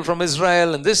oil from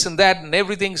Israel and this and that and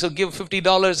everything. So give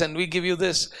 $50 and we give you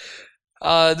this.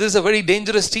 This is a very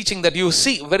dangerous teaching that you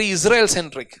see, very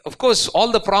Israel-centric. Of course,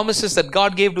 all the promises that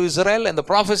God gave to Israel and the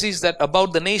prophecies that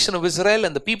about the nation of Israel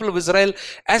and the people of Israel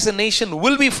as a nation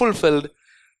will be fulfilled,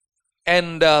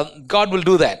 and God will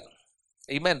do that.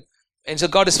 Amen. And so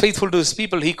God is faithful to his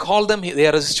people. He called them. They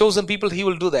are his chosen people. He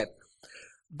will do that.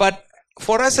 But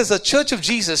for us as a church of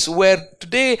Jesus, where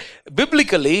today,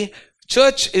 biblically,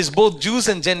 church is both Jews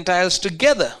and Gentiles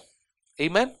together.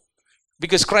 Amen?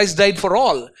 Because Christ died for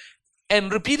all.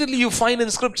 And repeatedly you find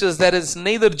in scriptures there is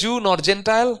neither Jew nor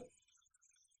Gentile.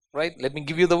 Right? Let me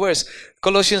give you the verse.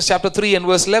 Colossians chapter 3 and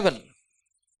verse 11.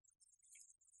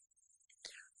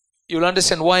 You'll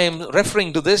understand why I'm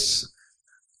referring to this.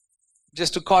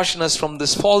 Just to caution us from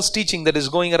this false teaching that is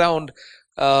going around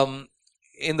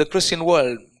in the Christian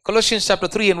world. Colossians chapter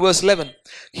 3 and verse 11.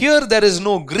 Here there is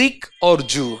no Greek or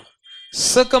Jew,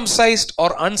 circumcised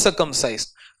or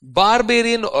uncircumcised,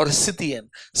 barbarian or Scythian,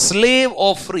 slave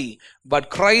or free, but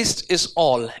Christ is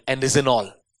all and is in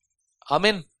all.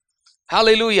 Amen.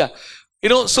 Hallelujah.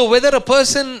 So whether a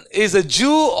person is a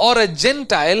Jew or a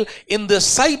Gentile, in the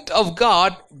sight of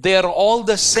God, they are all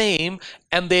the same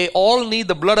and they all need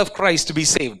the blood of Christ to be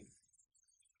saved.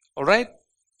 Alright?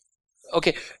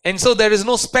 Okay. And so there is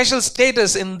no special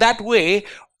status in that way,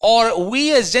 or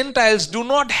we as Gentiles do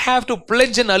not have to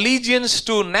pledge an allegiance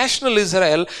to national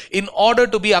Israel in order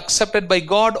to be accepted by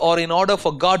God or in order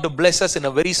for God to bless us in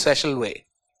a very special way.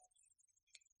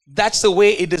 That's the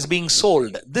way it is being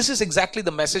sold. This is exactly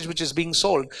the message which is being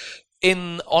sold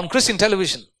on Christian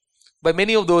television by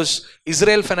many of those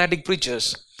Israel fanatic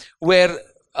preachers, where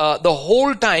the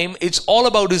whole time it's all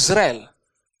about Israel.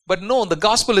 But no, the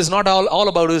gospel is not all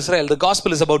about Israel. The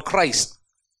gospel is about Christ.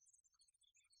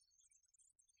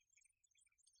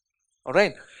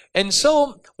 Alright. And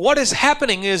so what is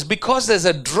happening is, because there's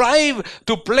a drive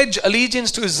to pledge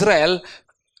allegiance to Israel,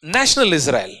 national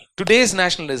Israel, today's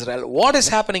national Israel, what is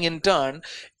happening in turn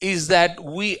is that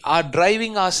we are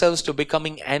driving ourselves to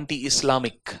becoming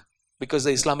anti-Islamic, because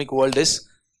the Islamic world is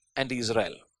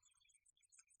anti-Israel.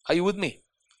 Are you with me?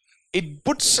 It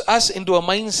puts us into a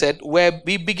mindset where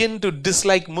we begin to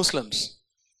dislike Muslims.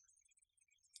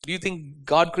 Do you think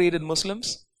God created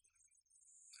Muslims?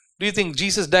 Do you think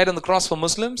Jesus died on the cross for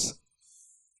Muslims?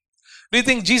 Do you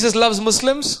think Jesus loves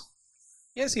Muslims?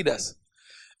 Yes, he does.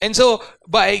 And so,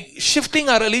 by shifting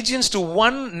our allegiance to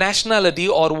one nationality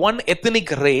or one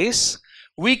ethnic race,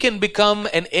 we can become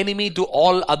an enemy to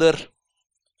all other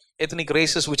ethnic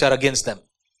races which are against them.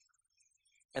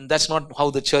 And that's not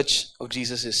how the church of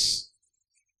Jesus is.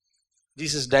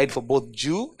 Jesus died for both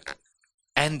Jew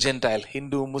and Gentile,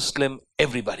 Hindu, Muslim,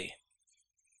 everybody.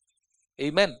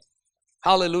 Amen.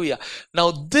 Hallelujah.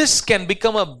 Now, this can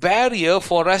become a barrier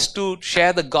for us to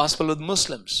share the gospel with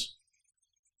Muslims.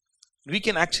 We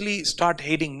can actually start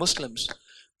hating Muslims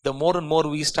the more and more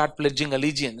we start pledging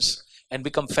allegiance and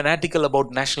become fanatical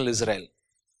about national Israel.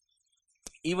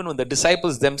 Even when the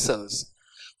disciples themselves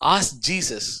asked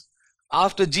Jesus,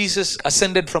 after Jesus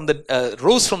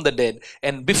rose from the dead,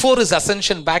 and before his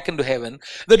ascension back into heaven,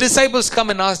 the disciples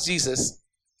come and ask Jesus,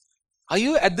 are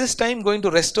you at this time going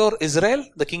to restore Israel,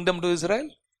 the kingdom to Israel?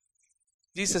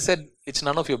 Jesus said, it's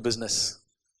none of your business.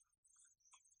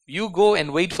 You go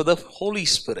and wait for the Holy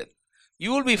Spirit.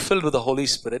 You will be filled with the Holy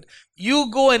Spirit. You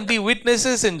go and be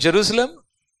witnesses in Jerusalem,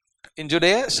 in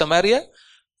Judea, Samaria,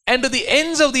 and to the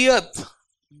ends of the earth.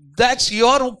 That's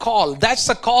your call. That's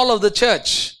the call of the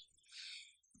church.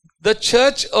 The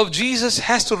church of Jesus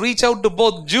has to reach out to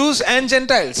both Jews and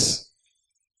Gentiles.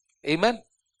 Amen.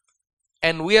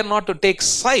 And we are not to take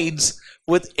sides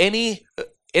with any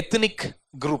ethnic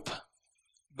group,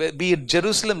 be it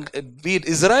Jerusalem, be it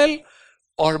Israel,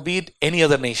 or be it any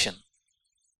other nation.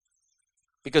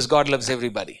 Because God loves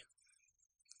everybody.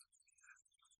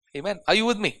 Amen. Are you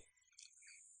with me?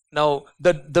 Now,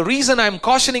 the reason I'm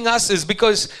cautioning us is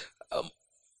because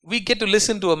we get to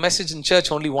listen to a message in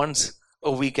church only once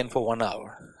a week and for 1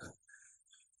 hour.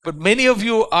 But many of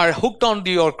you are hooked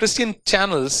onto your Christian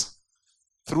channels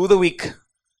through the week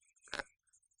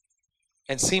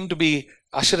and seem to be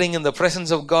ushering in the presence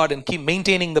of God and keep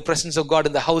maintaining the presence of God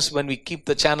in the house when we keep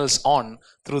the channels on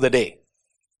through the day.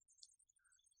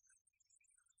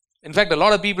 In fact, a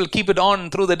lot of people keep it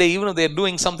on through the day even if they're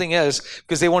doing something else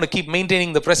because they want to keep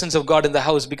maintaining the presence of God in the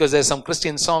house because there's some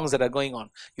Christian songs that are going on.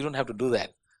 You don't have to do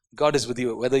that. God is with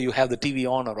you whether you have the TV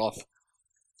on or off.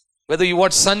 Whether you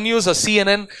watch Sun News or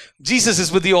CNN, Jesus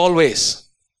is with you always.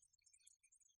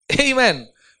 Amen.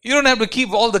 You don't have to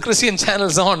keep all the Christian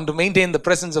channels on to maintain the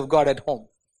presence of God at home.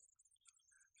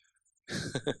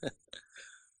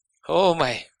 Oh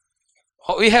my.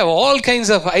 We have all kinds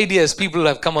of ideas people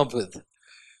have come up with.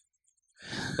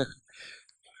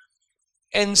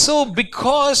 And so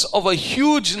because of a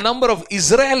huge number of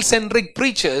Israel-centric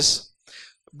preachers,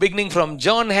 beginning from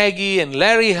John Hagee and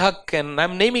Larry Huck, and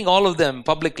I'm naming all of them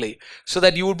publicly, so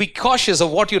that you will be cautious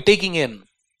of what you're taking in.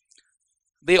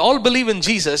 They all believe in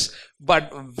Jesus,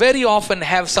 but very often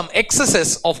have some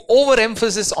excesses of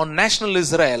overemphasis on national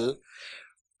Israel,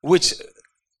 which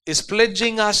is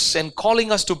pledging us and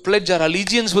calling us to pledge our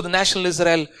allegiance with national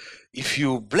Israel. If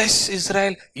you bless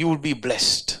Israel, you will be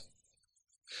blessed.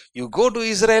 You go to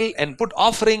Israel and put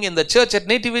offering in the church at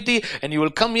Nativity, and you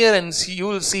will come here and you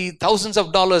will see thousands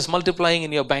of dollars multiplying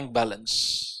in your bank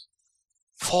balance.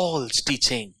 False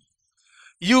teaching.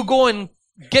 You go and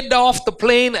get off the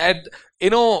plane at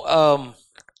Tel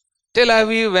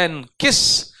Aviv and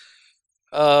kiss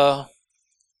the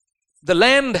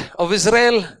land of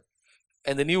Israel,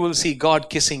 and then you will see God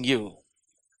kissing you.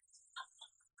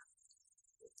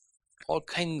 All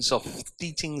kinds of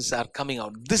teachings are coming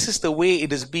out. This is the way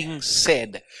it is being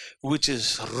said, which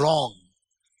is wrong.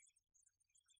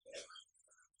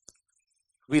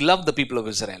 We love the people of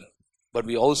Israel, but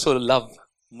we also love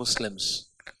Muslims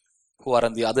who are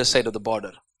on the other side of the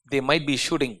border. They might be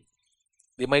shooting,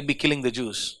 they might be killing the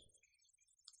Jews,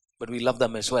 but we love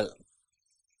them as well.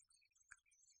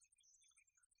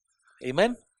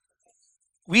 Amen?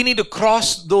 We need to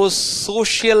cross those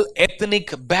social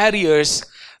ethnic barriers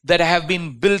that have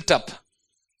been built up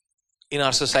in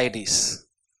our societies,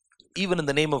 even in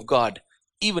the name of God,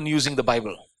 even using the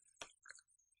Bible.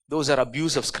 Those are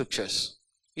abuse of scriptures.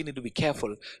 We need to be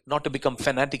careful not to become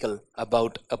fanatical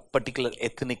about a particular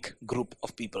ethnic group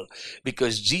of people,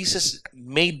 because Jesus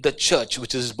made the church,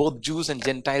 which is both Jews and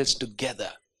Gentiles, together.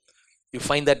 You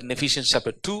find that in Ephesians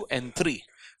chapter 2 and 3.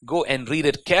 Go and read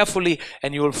it carefully,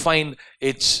 and you will find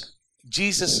it's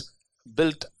Jesus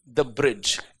built the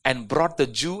bridge and brought the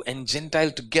Jew and Gentile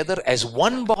together as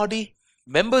one body,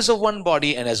 members of one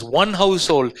body, and as one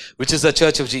household, which is the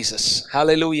church of Jesus.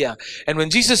 Hallelujah. And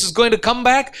when Jesus is going to come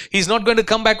back, he's not going to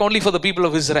come back only for the people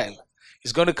of Israel.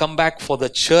 He's going to come back for the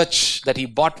church that he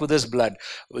bought with his blood,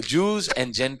 with Jews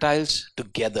and Gentiles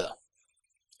together.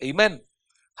 Amen.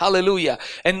 Hallelujah.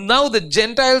 And now the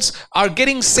Gentiles are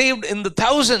getting saved in the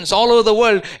thousands all over the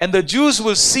world, and the Jews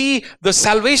will see the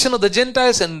salvation of the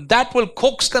Gentiles, and that will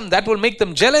coax them, that will make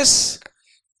them jealous,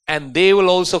 and they will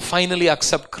also finally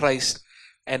accept Christ.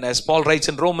 And as Paul writes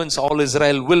in Romans, all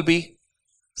Israel will be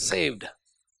saved.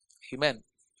 Amen.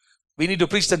 We need to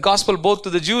preach the gospel both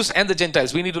to the Jews and the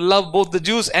Gentiles. We need to love both the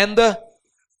Jews and the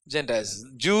Gentiles,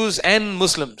 Jews and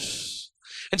Muslims.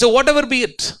 And so whatever be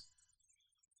it.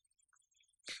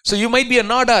 So you might be a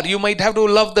Nadar, you might have to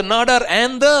love the Nadar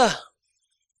and the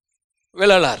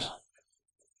Velalar.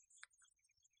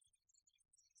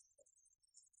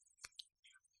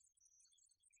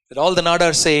 Let all the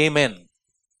Nadars say amen.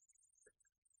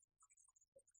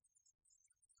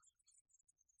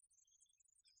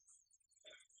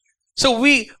 So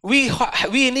we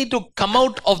need to come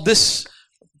out of this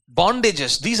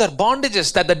bondages. These are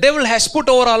bondages that the devil has put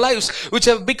over our lives, which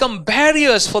have become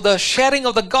barriers for the sharing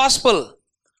of the gospel.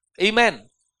 Amen.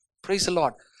 Praise the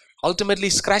Lord. Ultimately,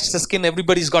 scratch the skin,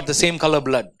 everybody's got the same color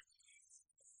blood.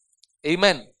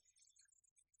 Amen.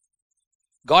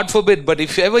 God forbid, but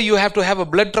if ever you have to have a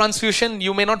blood transfusion,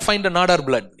 you may not find a Nadar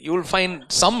blood. You will find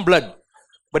some blood,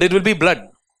 but it will be blood.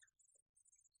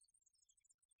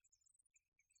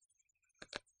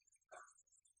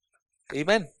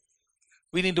 Amen.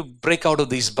 We need to break out of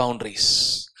these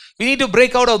boundaries. We need to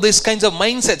break out of these kinds of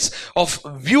mindsets of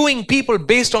viewing people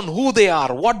based on who they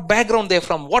are, what background they're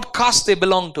from, what caste they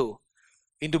belong to.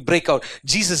 We need to break out.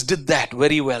 Jesus did that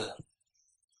very well.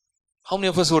 How many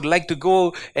of us would like to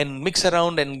go and mix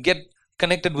around and get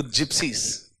connected with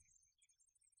gypsies?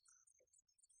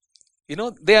 You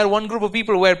know, they are one group of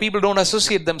people where people don't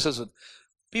associate themselves with.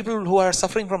 People who are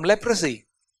suffering from leprosy.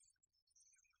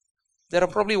 There are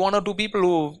probably one or two people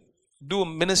who do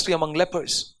ministry among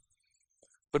lepers.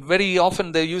 But very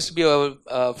often there used to be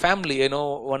a family,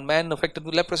 one man affected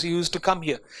with leprosy used to come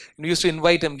here. And we used to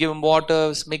invite him, give him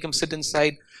water, make him sit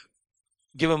inside,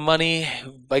 give him money.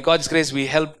 By God's grace, we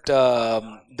helped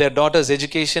their daughter's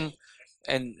education,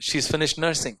 and she's finished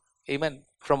nursing. Amen.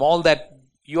 From all that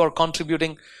you are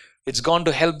contributing, it's gone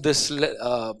to help this,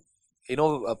 a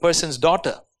person's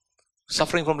daughter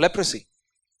suffering from leprosy.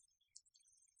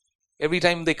 Every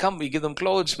time they come, we give them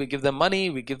clothes, we give them money,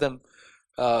 we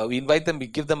invite them, we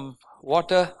give them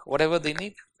water, whatever they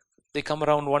need. They come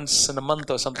around once in a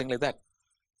month or something like that.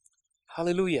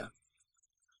 Hallelujah.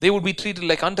 They would be treated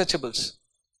like untouchables.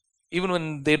 Even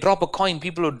when they drop a coin,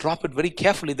 people would drop it very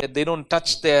carefully that they don't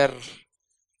touch that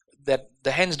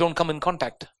the hands don't come in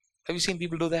contact. Have you seen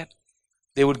people do that?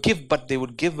 They would give, but they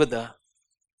would give with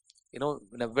in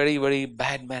a very, very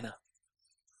bad manner.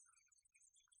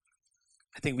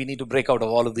 I think we need to break out of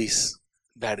all of these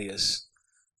barriers.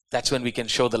 That's when we can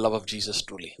show the love of Jesus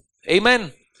truly.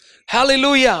 Amen.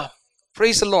 Hallelujah.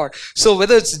 Praise the Lord. So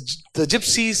whether it's the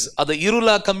gypsies or the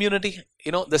Irula community,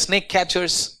 the snake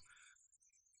catchers,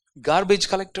 garbage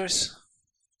collectors.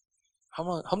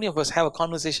 How many of us have a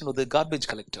conversation with a garbage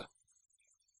collector?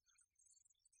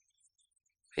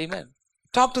 Amen.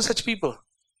 Talk to such people.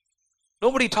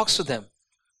 Nobody talks to them.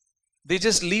 They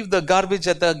just leave the garbage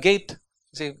at the gate.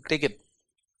 Say, take it.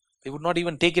 They would not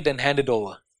even take it and hand it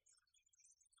over.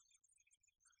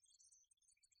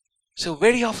 So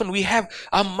very often we have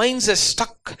our minds are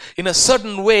stuck in a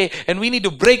certain way, and we need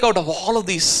to break out of all of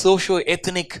these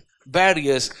socio-ethnic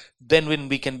barriers. Then when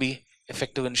we can be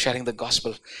effective in sharing the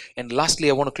gospel. And lastly,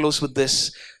 I want to close with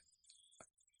this.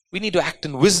 We need to act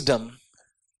in wisdom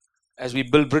as we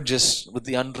build bridges with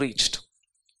the unreached.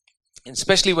 And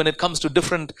especially when it comes to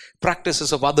different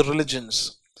practices of other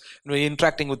religions. When we're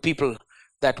interacting with people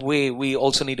that way, we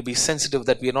also need to be sensitive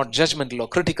that we are not judgmental or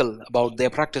critical about their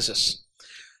practices.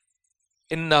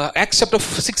 In Acts chapter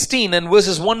 16 and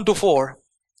verses 1 to 4,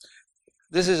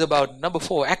 this is about number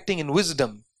 4, acting in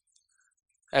wisdom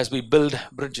as we build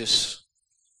bridges.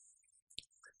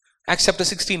 Acts chapter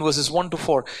 16 verses 1 to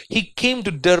 4. He came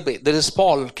to Derbe, that is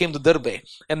Paul came to Derbe,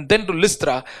 and then to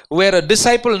Lystra, where a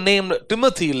disciple named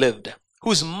Timothy lived,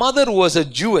 whose mother was a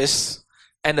Jewess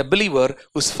and a believer,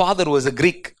 whose father was a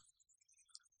Greek.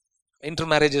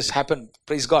 Intermarriages happen,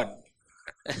 praise God.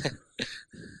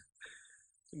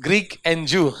 Greek and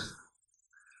Jew.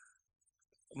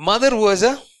 Mother was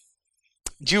a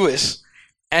Jewish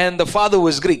and the father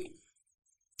was Greek.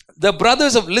 The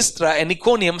brothers of Lystra and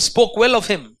Iconium spoke well of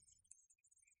him.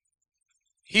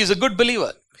 He is a good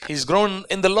believer. He's grown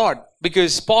in the Lord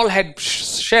because Paul had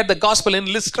shared the gospel in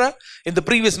Lystra in the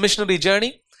previous missionary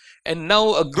journey, and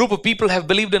now a group of people have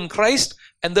believed in Christ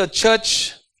and the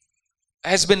church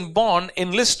has been born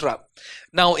in Lystra.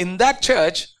 Now in that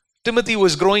church, Timothy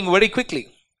was growing very quickly.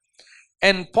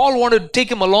 And Paul wanted to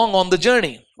take him along on the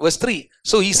journey. Verse 3.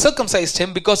 So he circumcised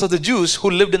him because of the Jews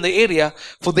who lived in the area,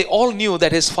 for they all knew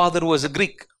that his father was a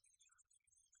Greek.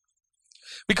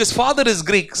 Because father is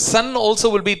Greek, son also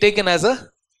will be taken as a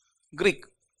Greek.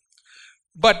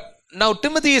 But now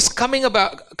Timothy is coming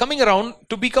around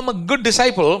to become a good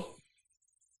disciple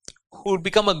who will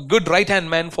become a good right-hand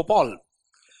man for Paul.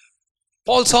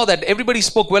 Paul saw that everybody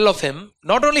spoke well of him,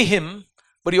 not only him,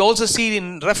 but you also see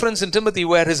in reference in Timothy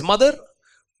where his mother,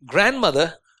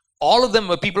 grandmother, all of them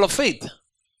were people of faith.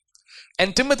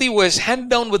 And Timothy was handed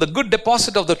down with a good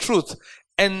deposit of the truth.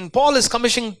 And Paul is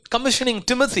commissioning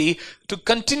Timothy to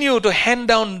continue to hand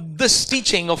down this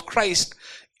teaching of Christ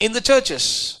in the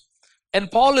churches.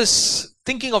 And Paul is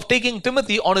thinking of taking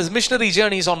Timothy on his missionary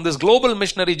journeys, on this global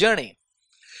missionary journey.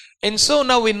 And so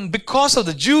now because of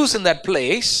the Jews in that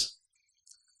place,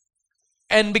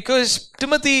 and because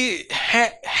Timothy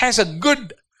has a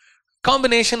good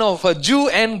combination of a Jew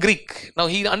and Greek. Now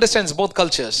he understands both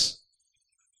cultures.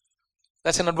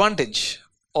 That's an advantage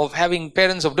of having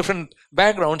parents of different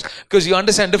backgrounds, because you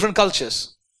understand different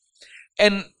cultures.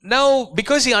 And now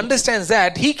because he understands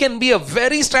that, he can be a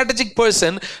very strategic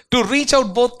person to reach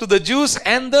out both to the Jews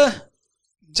and the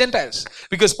Gentiles.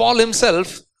 Because Paul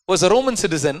himself was a Roman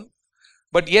citizen,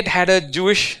 but yet had a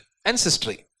Jewish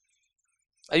ancestry.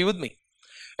 Are you with me?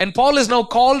 And Paul is now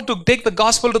called to take the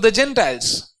gospel to the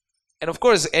Gentiles. And of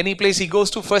course, any place he goes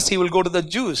to, first he will go to the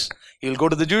Jews. He will go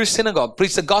to the Jewish synagogue,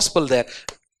 preach the gospel there.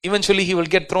 Eventually he will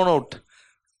get thrown out.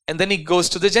 And then he goes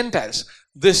to the Gentiles.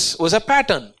 This was a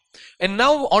pattern. And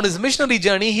now on his missionary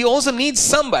journey, he also needs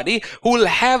somebody who will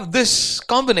have this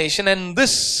combination. And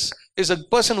this is a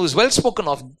person who is well spoken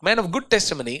of, man of good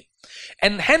testimony.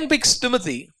 And handpicks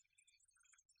Timothy.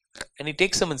 And he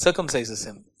takes him and circumcises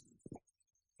him.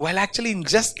 While actually in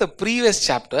just the previous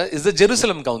chapter is the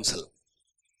Jerusalem Council.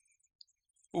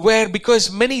 Where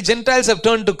because many Gentiles have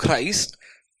turned to Christ,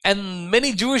 and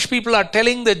many Jewish people are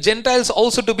telling the Gentiles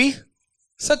also to be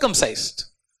circumcised.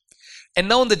 And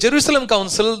now in the Jerusalem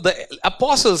Council, the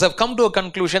apostles have come to a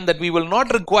conclusion that we will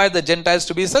not require the Gentiles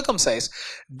to be circumcised,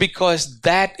 because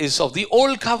that is of the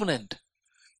old covenant.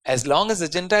 As long as the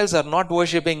Gentiles are not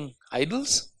worshipping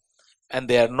idols, and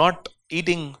they are not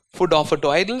eating food offered to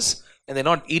idols, and they're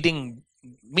not eating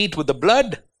meat with the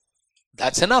blood,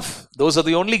 that's enough. Those are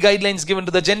the only guidelines given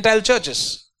to the Gentile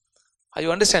churches. Are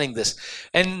you understanding this?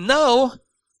 And now,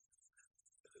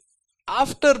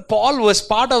 after Paul was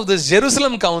part of this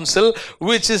Jerusalem Council,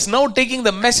 which is now taking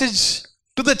the message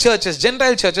to the churches,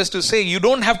 Gentile churches, to say you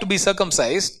don't have to be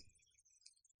circumcised,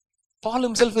 Paul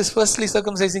himself is firstly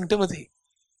circumcising Timothy.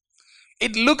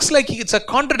 It looks like it's a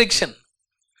contradiction.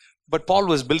 But Paul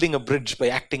was building a bridge by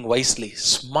acting wisely,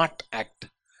 smart act.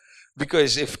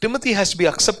 Because if Timothy has to be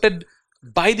accepted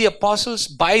by the apostles,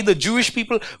 by the Jewish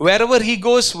people. Wherever he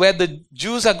goes, where the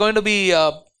Jews are going to be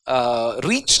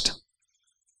reached,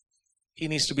 he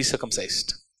needs to be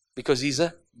circumcised because he's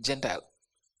a Gentile.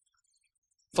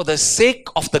 For the sake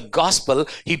of the gospel,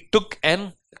 he took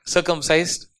and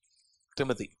circumcised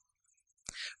Timothy.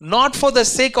 Not for the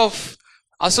sake of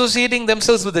associating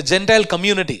themselves with the Gentile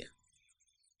community.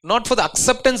 Not for the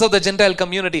acceptance of the Gentile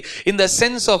community, in the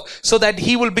sense of, so that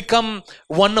he will become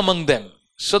one among them.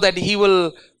 So that he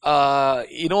will,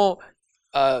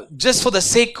 just for the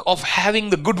sake of having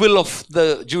the goodwill of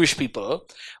the Jewish people,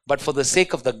 but for the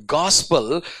sake of the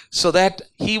gospel, so that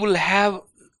he will have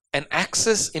an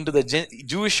access into the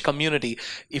Jewish community.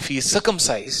 If he is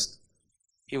circumcised,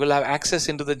 he will have access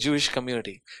into the Jewish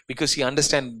community because he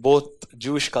understands both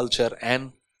Jewish culture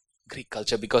and Greek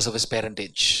culture because of his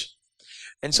parentage.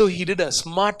 And so he did a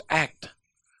smart act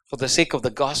for the sake of the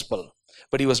gospel,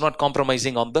 but he was not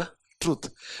compromising on the truth.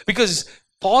 Because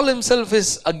Paul himself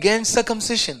is against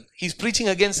circumcision. He's preaching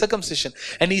against circumcision.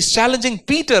 And he's challenging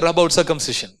Peter about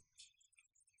circumcision.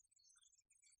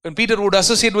 When Peter would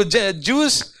associate with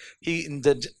Jews,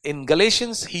 in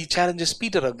Galatians, he challenges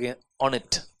Peter again on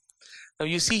it. Now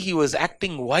you see, he was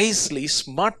acting wisely,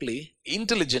 smartly,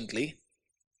 intelligently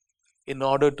in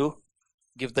order to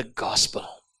give the gospel.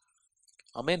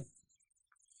 Amen.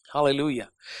 Hallelujah.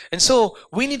 And so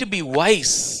we need to be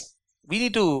wise. We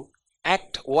need to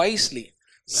act wisely.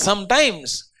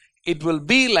 Sometimes it will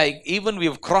be like even we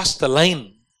have crossed the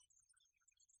line.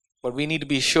 But we need to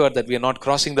be sure that we are not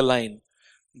crossing the line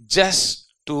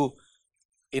just to,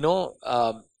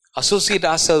 associate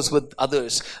ourselves with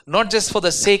others. Not just for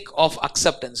the sake of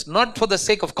acceptance, not for the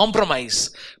sake of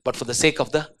compromise, but for the sake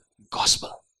of the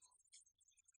gospel.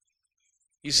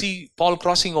 You see Paul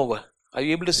crossing over. Are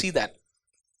you able to see that?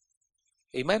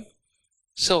 Amen.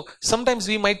 So sometimes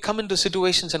we might come into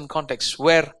situations and contexts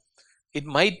where it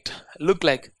might look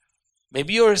like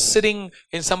maybe you're sitting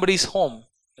in somebody's home,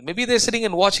 and maybe they're sitting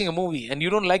and watching a movie and you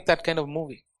don't like that kind of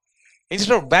movie.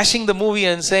 Instead of bashing the movie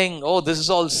and saying, oh, this is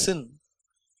all sin,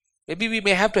 maybe we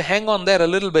may have to hang on there a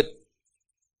little bit,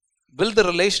 build the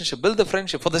relationship, build the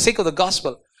friendship for the sake of the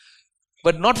gospel,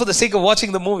 but not for the sake of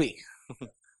watching the movie.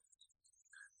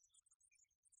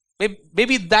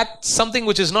 Maybe that's something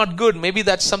which is not good. Maybe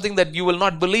that's something that you will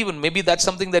not believe in. Maybe that's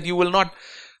something that you will not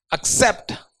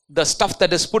accept. The stuff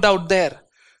that is put out there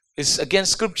is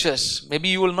against scriptures. Maybe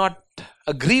you will not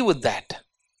agree with that.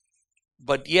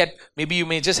 But yet, maybe you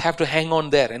may just have to hang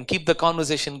on there and keep the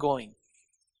conversation going.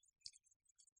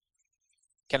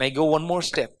 Can I go one more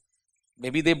step?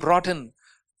 Maybe they brought in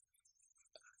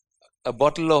a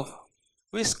bottle of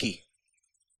whiskey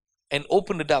and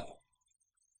opened it up.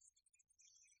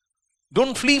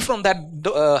 Don't flee from that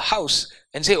house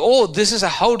and say, oh, this is a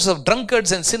house of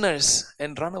drunkards and sinners,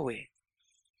 and run away.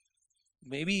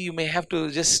 Maybe you may have to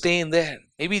just stay in there.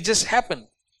 Maybe it just happened.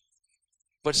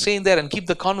 But stay in there and keep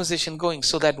the conversation going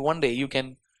so that one day you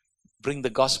can bring the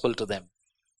gospel to them.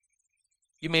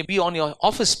 You may be on your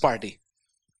office party,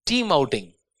 team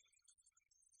outing.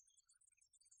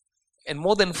 And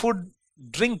more than food,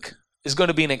 drink is going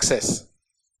to be in excess.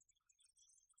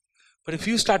 But if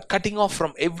you start cutting off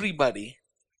from everybody,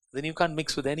 then you can't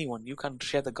mix with anyone. You can't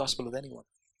share the gospel with anyone.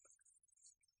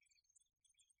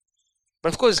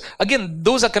 But of course, again,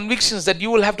 those are convictions that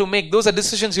you will have to make. Those are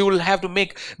decisions you will have to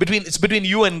make. It's between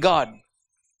you and God.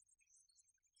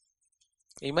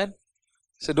 Amen?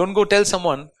 So don't go tell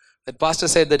someone that pastor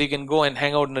said that you can go and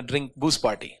hang out in a drink booze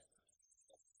party.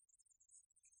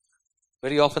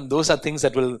 Very often those are things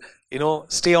that will,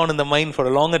 stay on in the mind for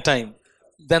a longer time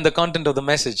than the content of the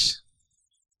message.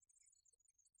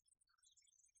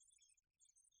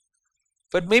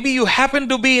 But maybe you happen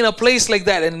to be in a place like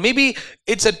that, and maybe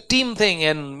it's a team thing,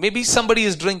 and maybe somebody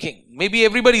is drinking. Maybe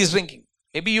everybody is drinking.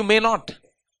 Maybe you may not.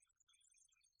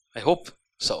 I hope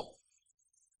so.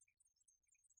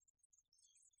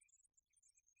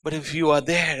 But if you are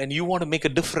there and you want to make a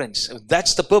difference, if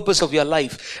that's the purpose of your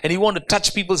life, and you want to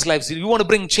touch people's lives, you want to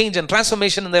bring change and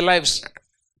transformation in their lives,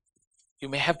 you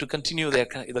may have to continue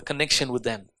the connection with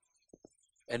them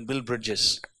and build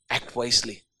bridges. Act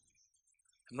wisely.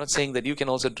 I'm not saying that you can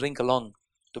also drink along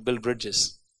to build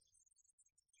bridges.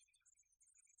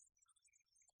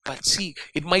 But see,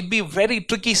 it might be a very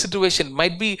tricky situation. You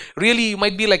might be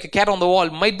like a cat on the wall.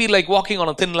 It might be like walking on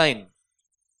a thin line.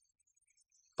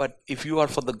 But if you are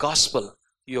for the gospel,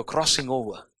 you're crossing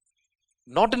over.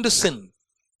 Not into sin,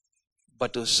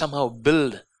 but to somehow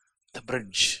build the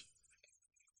bridge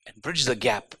and bridge the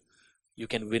gap. You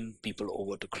can win people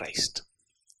over to Christ.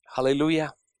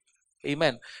 Hallelujah.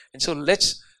 Amen. And so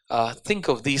let's think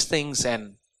of these things,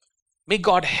 and may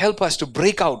God help us to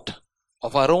break out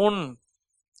of our own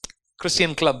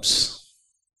Christian clubs.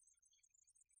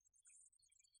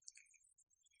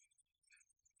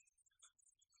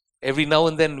 Every now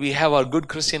and then we have our good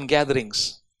Christian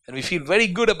gatherings and we feel very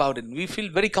good about it. We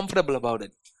feel very comfortable about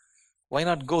it. Why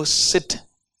not go sit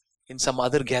in some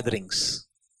other gatherings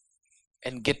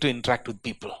and get to interact with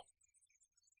people?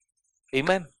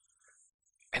 Amen.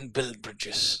 And build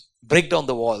bridges. Break down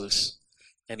the walls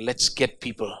and let's get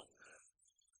people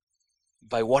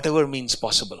by whatever means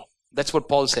possible. That's what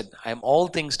Paul said. I am all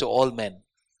things to all men,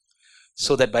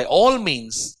 so that by all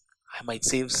means I might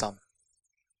save some.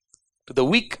 To the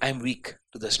weak, I am weak.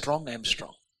 To the strong, I am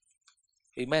strong.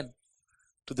 Amen.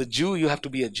 To the Jew, you have to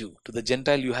be a Jew. To the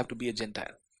Gentile, you have to be a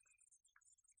Gentile.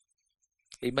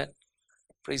 Amen.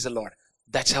 Praise the Lord.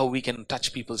 That's how we can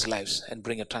touch people's lives and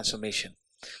bring a transformation.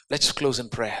 Let's close in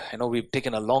prayer. I know we've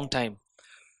taken a long time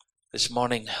this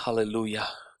morning. Hallelujah.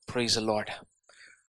 Praise the Lord.